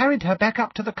 "They carried her back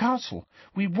up to the castle.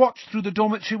 We watched through the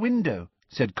dormitory window,"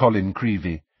 said Colin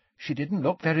Creevey. "She didn't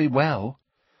look very well."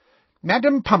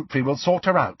 "Madam Pumphrey will sort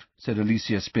her out," said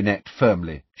Alicia Spinett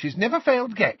firmly. "She's never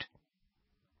failed yet."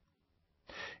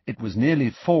 It was nearly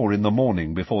 4 in the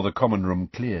morning before the common room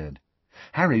cleared.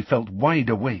 Harry felt wide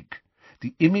awake.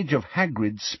 The image of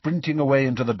Hagrid sprinting away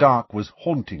into the dark was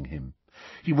haunting him,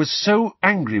 He was so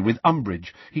angry with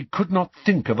Umbridge he could not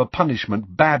think of a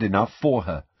punishment bad enough for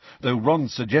her, though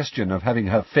Ron's suggestion of having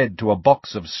her fed to a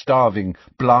box of starving,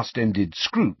 blast-ended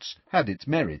scroots had its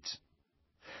merits.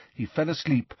 He fell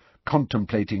asleep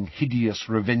contemplating hideous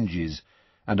revenges,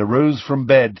 and arose from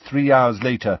bed 3 hours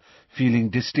later feeling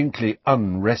distinctly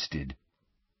unrested.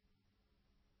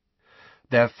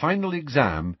 Their final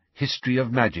exam, History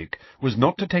of Magic, was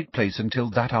not to take place until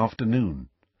that afternoon.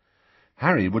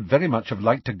 Harry would very much have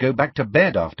liked to go back to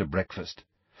bed after breakfast,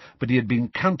 but he had been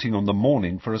counting on the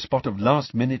morning for a spot of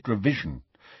last-minute revision,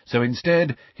 so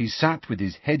instead he sat with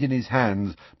his head in his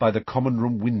hands by the common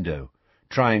room window,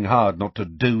 trying hard not to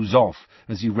doze off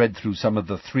as he read through some of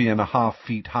the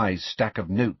 3.5-feet-high stack of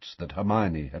notes that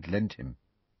Hermione had lent him.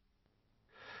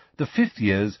 The fifth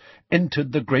years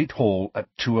entered the great hall at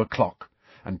 2 o'clock,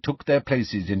 and took their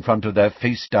places in front of their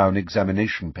face-down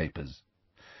examination papers.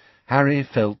 Harry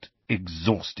felt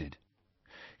exhausted.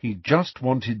 He just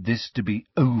wanted this to be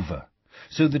over,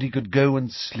 so that he could go and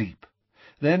sleep.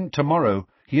 Then, tomorrow,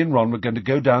 he and Ron were going to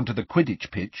go down to the Quidditch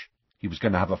pitch, he was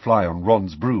going to have a fly on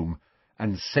Ron's broom,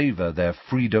 and savour their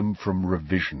freedom from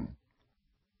revision.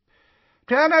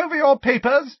 "Turn over your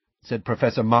papers," said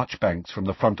Professor Marchbanks from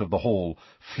the front of the hall,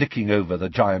 flicking over the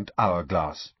giant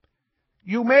hourglass.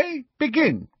 "You may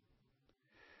begin."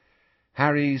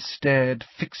 Harry stared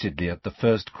fixedly at the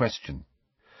first question.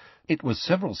 It was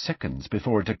several seconds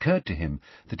before it occurred to him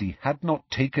that he had not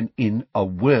taken in a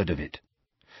word of it.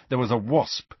 There was a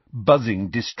wasp buzzing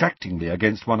distractingly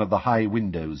against one of the high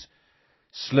windows.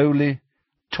 Slowly,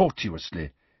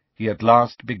 tortuously, he at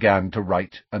last began to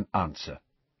write an answer.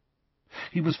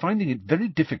 He was finding it very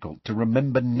difficult to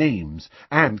remember names,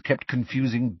 and kept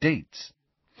confusing dates.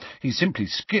 He simply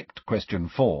skipped question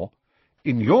 4.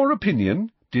 In your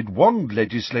opinion, did wand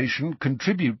legislation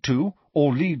contribute to,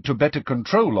 or lead to better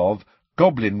control of,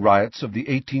 goblin riots of the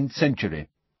 18th century?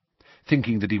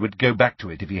 Thinking that he would go back to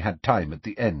it if he had time at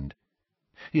the end.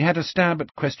 He had a stab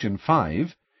at question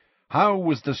 5. How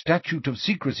was the Statute of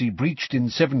Secrecy breached in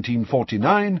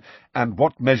 1749, and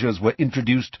what measures were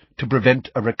introduced to prevent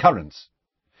a recurrence?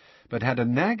 But had a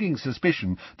nagging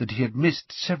suspicion that he had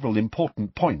missed several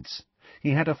important points.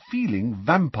 He had a feeling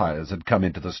vampires had come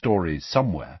into the story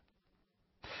somewhere.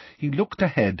 He looked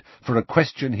ahead for a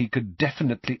question he could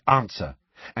definitely answer,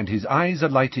 and his eyes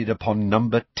alighted upon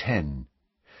number 10.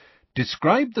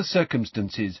 Describe the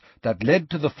circumstances that led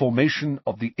to the formation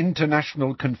of the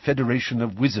International Confederation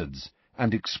of Wizards,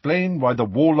 and explain why the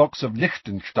Warlocks of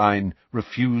Liechtenstein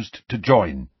refused to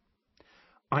join.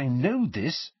 I know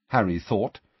this, Harry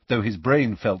thought, though his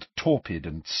brain felt torpid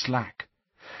and slack.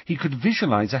 He could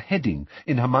visualize a heading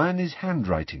in Hermione's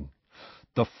handwriting.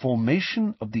 The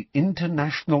formation of the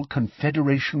International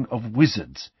Confederation of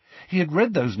Wizards. He had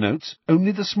read those notes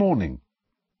only this morning.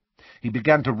 He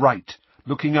began to write,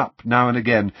 looking up now and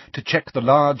again to check the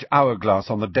large hourglass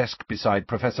on the desk beside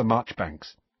Professor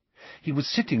Marchbanks. He was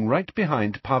sitting right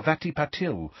behind Parvati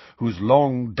Patil, whose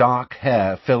long, dark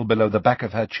hair fell below the back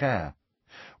of her chair.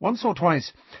 Once or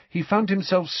twice he found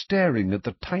himself staring at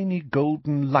the tiny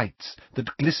golden lights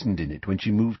that glistened in it when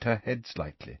she moved her head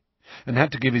slightly, and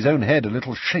had to give his own head a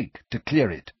little shake to clear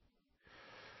it.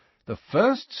 The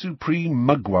first supreme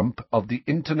mugwump of the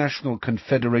International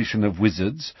Confederation of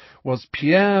Wizards was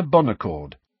Pierre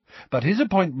Bonnecord, but his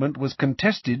appointment was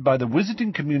contested by the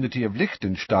wizarding community of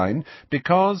Liechtenstein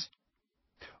because...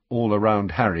 All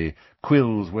around Harry,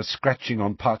 quills were scratching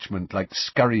on parchment like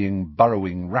scurrying,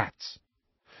 burrowing rats.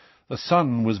 The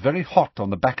sun was very hot on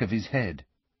the back of his head.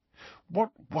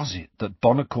 What was it that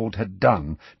Bonnecord had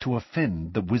done to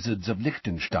offend the wizards of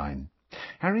Liechtenstein?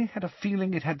 Harry had a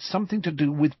feeling it had something to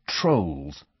do with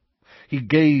trolls. He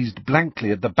gazed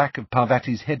blankly at the back of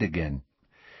Parvati's head again.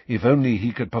 If only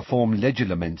he could perform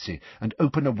legerdemaincy and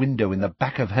open a window in the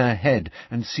back of her head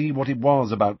and see what it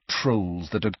was about trolls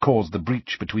that had caused the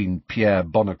breach between Pierre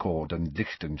Bonnecord and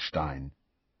Liechtenstein.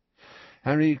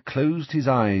 Harry closed his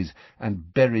eyes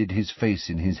and buried his face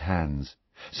in his hands,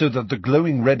 so that the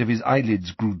glowing red of his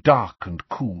eyelids grew dark and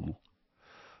cool.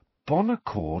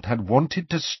 Bonnecord had wanted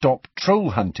to stop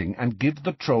troll hunting and give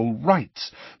the troll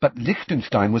rights, but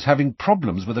Liechtenstein was having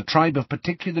problems with a tribe of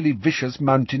particularly vicious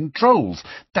mountain trolls.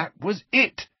 That was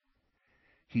it!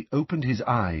 He opened his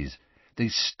eyes. They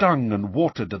stung and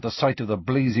watered at the sight of the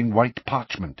blazing white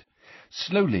parchment.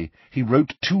 Slowly he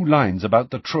wrote 2 lines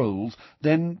about the trolls,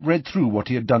 then read through what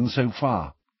he had done so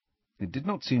far. It did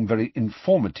not seem very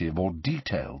informative or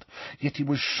detailed, yet he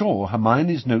was sure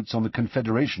Hermione's notes on the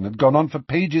Confederation had gone on for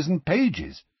pages and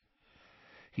pages.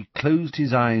 He closed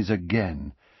his eyes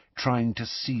again, trying to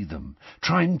see them,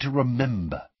 trying to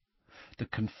remember. The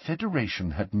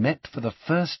Confederation had met for the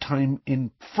first time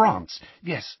in France.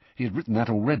 Yes, he had written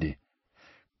that already.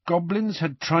 Goblins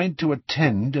had tried to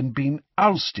attend and been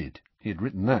ousted. He had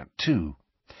written that too.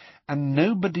 And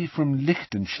nobody from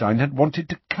Liechtenstein had wanted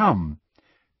to come.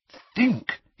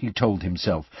 Think, he told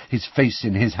himself, his face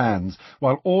in his hands,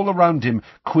 while all around him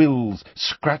quills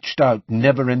scratched out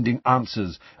never-ending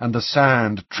answers, and the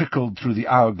sand trickled through the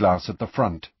hourglass at the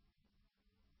front.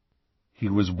 He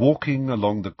was walking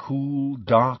along the cool,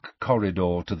 dark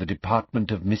corridor to the Department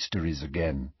of Mysteries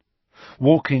again,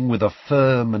 walking with a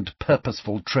firm and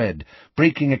purposeful tread,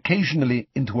 breaking occasionally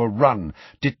into a run,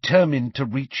 determined to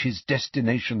reach his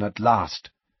destination at last.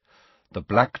 The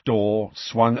black door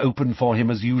swung open for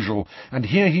him as usual, and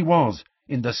here he was,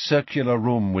 in the circular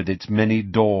room with its many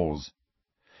doors.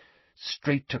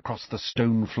 Straight across the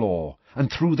stone floor,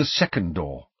 and through the second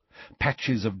door,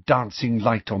 patches of dancing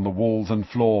light on the walls and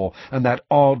floor, and that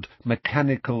odd,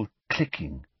 mechanical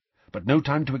clicking. But no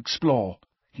time to explore.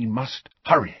 He must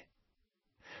hurry.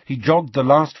 He jogged the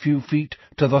last few feet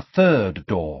to the third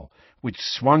door, which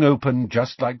swung open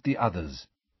just like the others.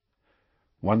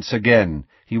 Once again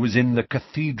he was in the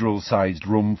cathedral-sized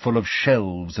room full of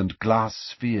shelves and glass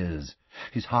spheres.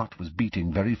 His heart was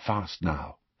beating very fast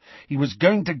now. He was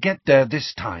going to get there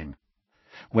this time.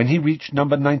 When he reached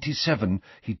number 97,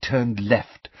 he turned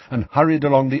left and hurried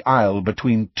along the aisle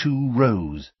between two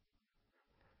rows.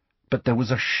 But there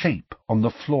was a shape on the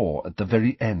floor at the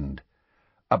very end,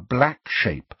 a black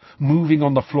shape moving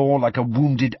on the floor like a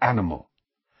wounded animal.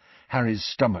 Harry's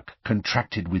stomach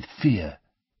contracted with fear,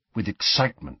 with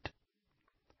excitement.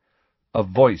 A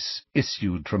voice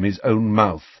issued from his own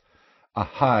mouth, a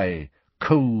high,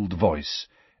 cold voice,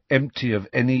 empty of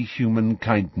any human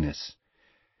kindness.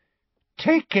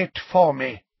 "Take it for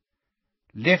me.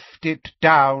 Lift it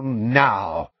down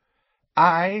now.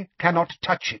 I cannot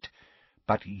touch it,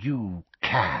 but you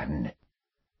can."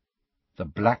 The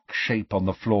black shape on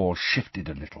the floor shifted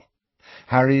a little.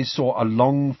 Harry saw a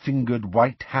long-fingered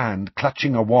white hand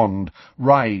clutching a wand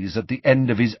rise at the end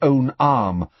of his own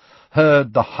arm,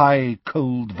 heard the high,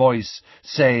 cold voice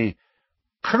say,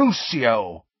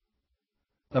 "Crucio!"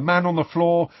 The man on the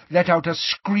floor let out a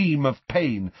scream of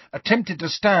pain, attempted to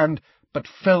stand, but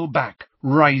fell back,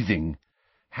 writhing.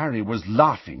 Harry was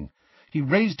laughing. He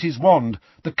raised his wand,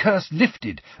 the curse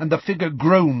lifted, and the figure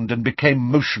groaned and became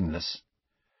motionless.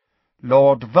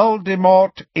 "Lord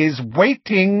Voldemort is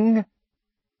waiting."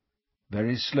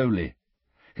 Very slowly,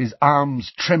 his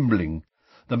arms trembling,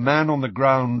 the man on the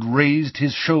ground raised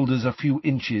his shoulders a few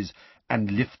inches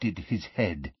and lifted his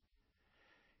head.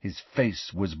 His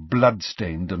face was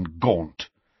blood-stained and gaunt,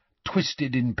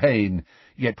 twisted in pain,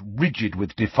 yet rigid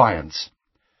with defiance.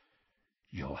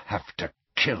 "You'll have to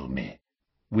kill me,"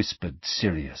 whispered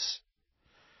Sirius.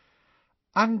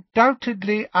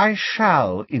 "Undoubtedly I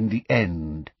shall in the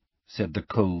end," said the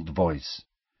cold voice.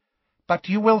 "But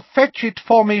you will fetch it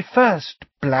for me first,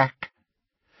 Black.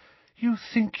 You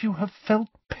think you have felt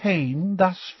pain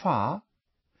thus far?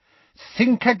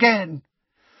 Think again.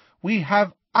 We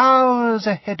have hours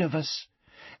ahead of us,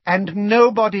 and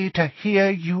nobody to hear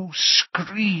you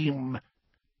scream."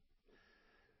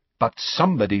 But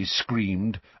somebody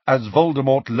screamed as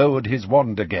Voldemort lowered his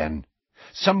wand again.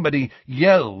 Somebody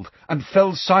yelled and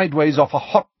fell sideways off a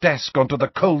hot desk onto the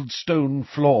cold stone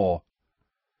floor.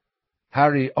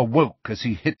 Harry awoke as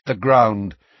he hit the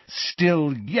ground,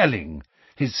 still yelling,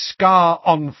 his scar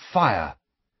on fire,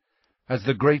 as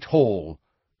the great hall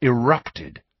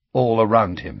erupted all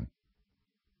around him.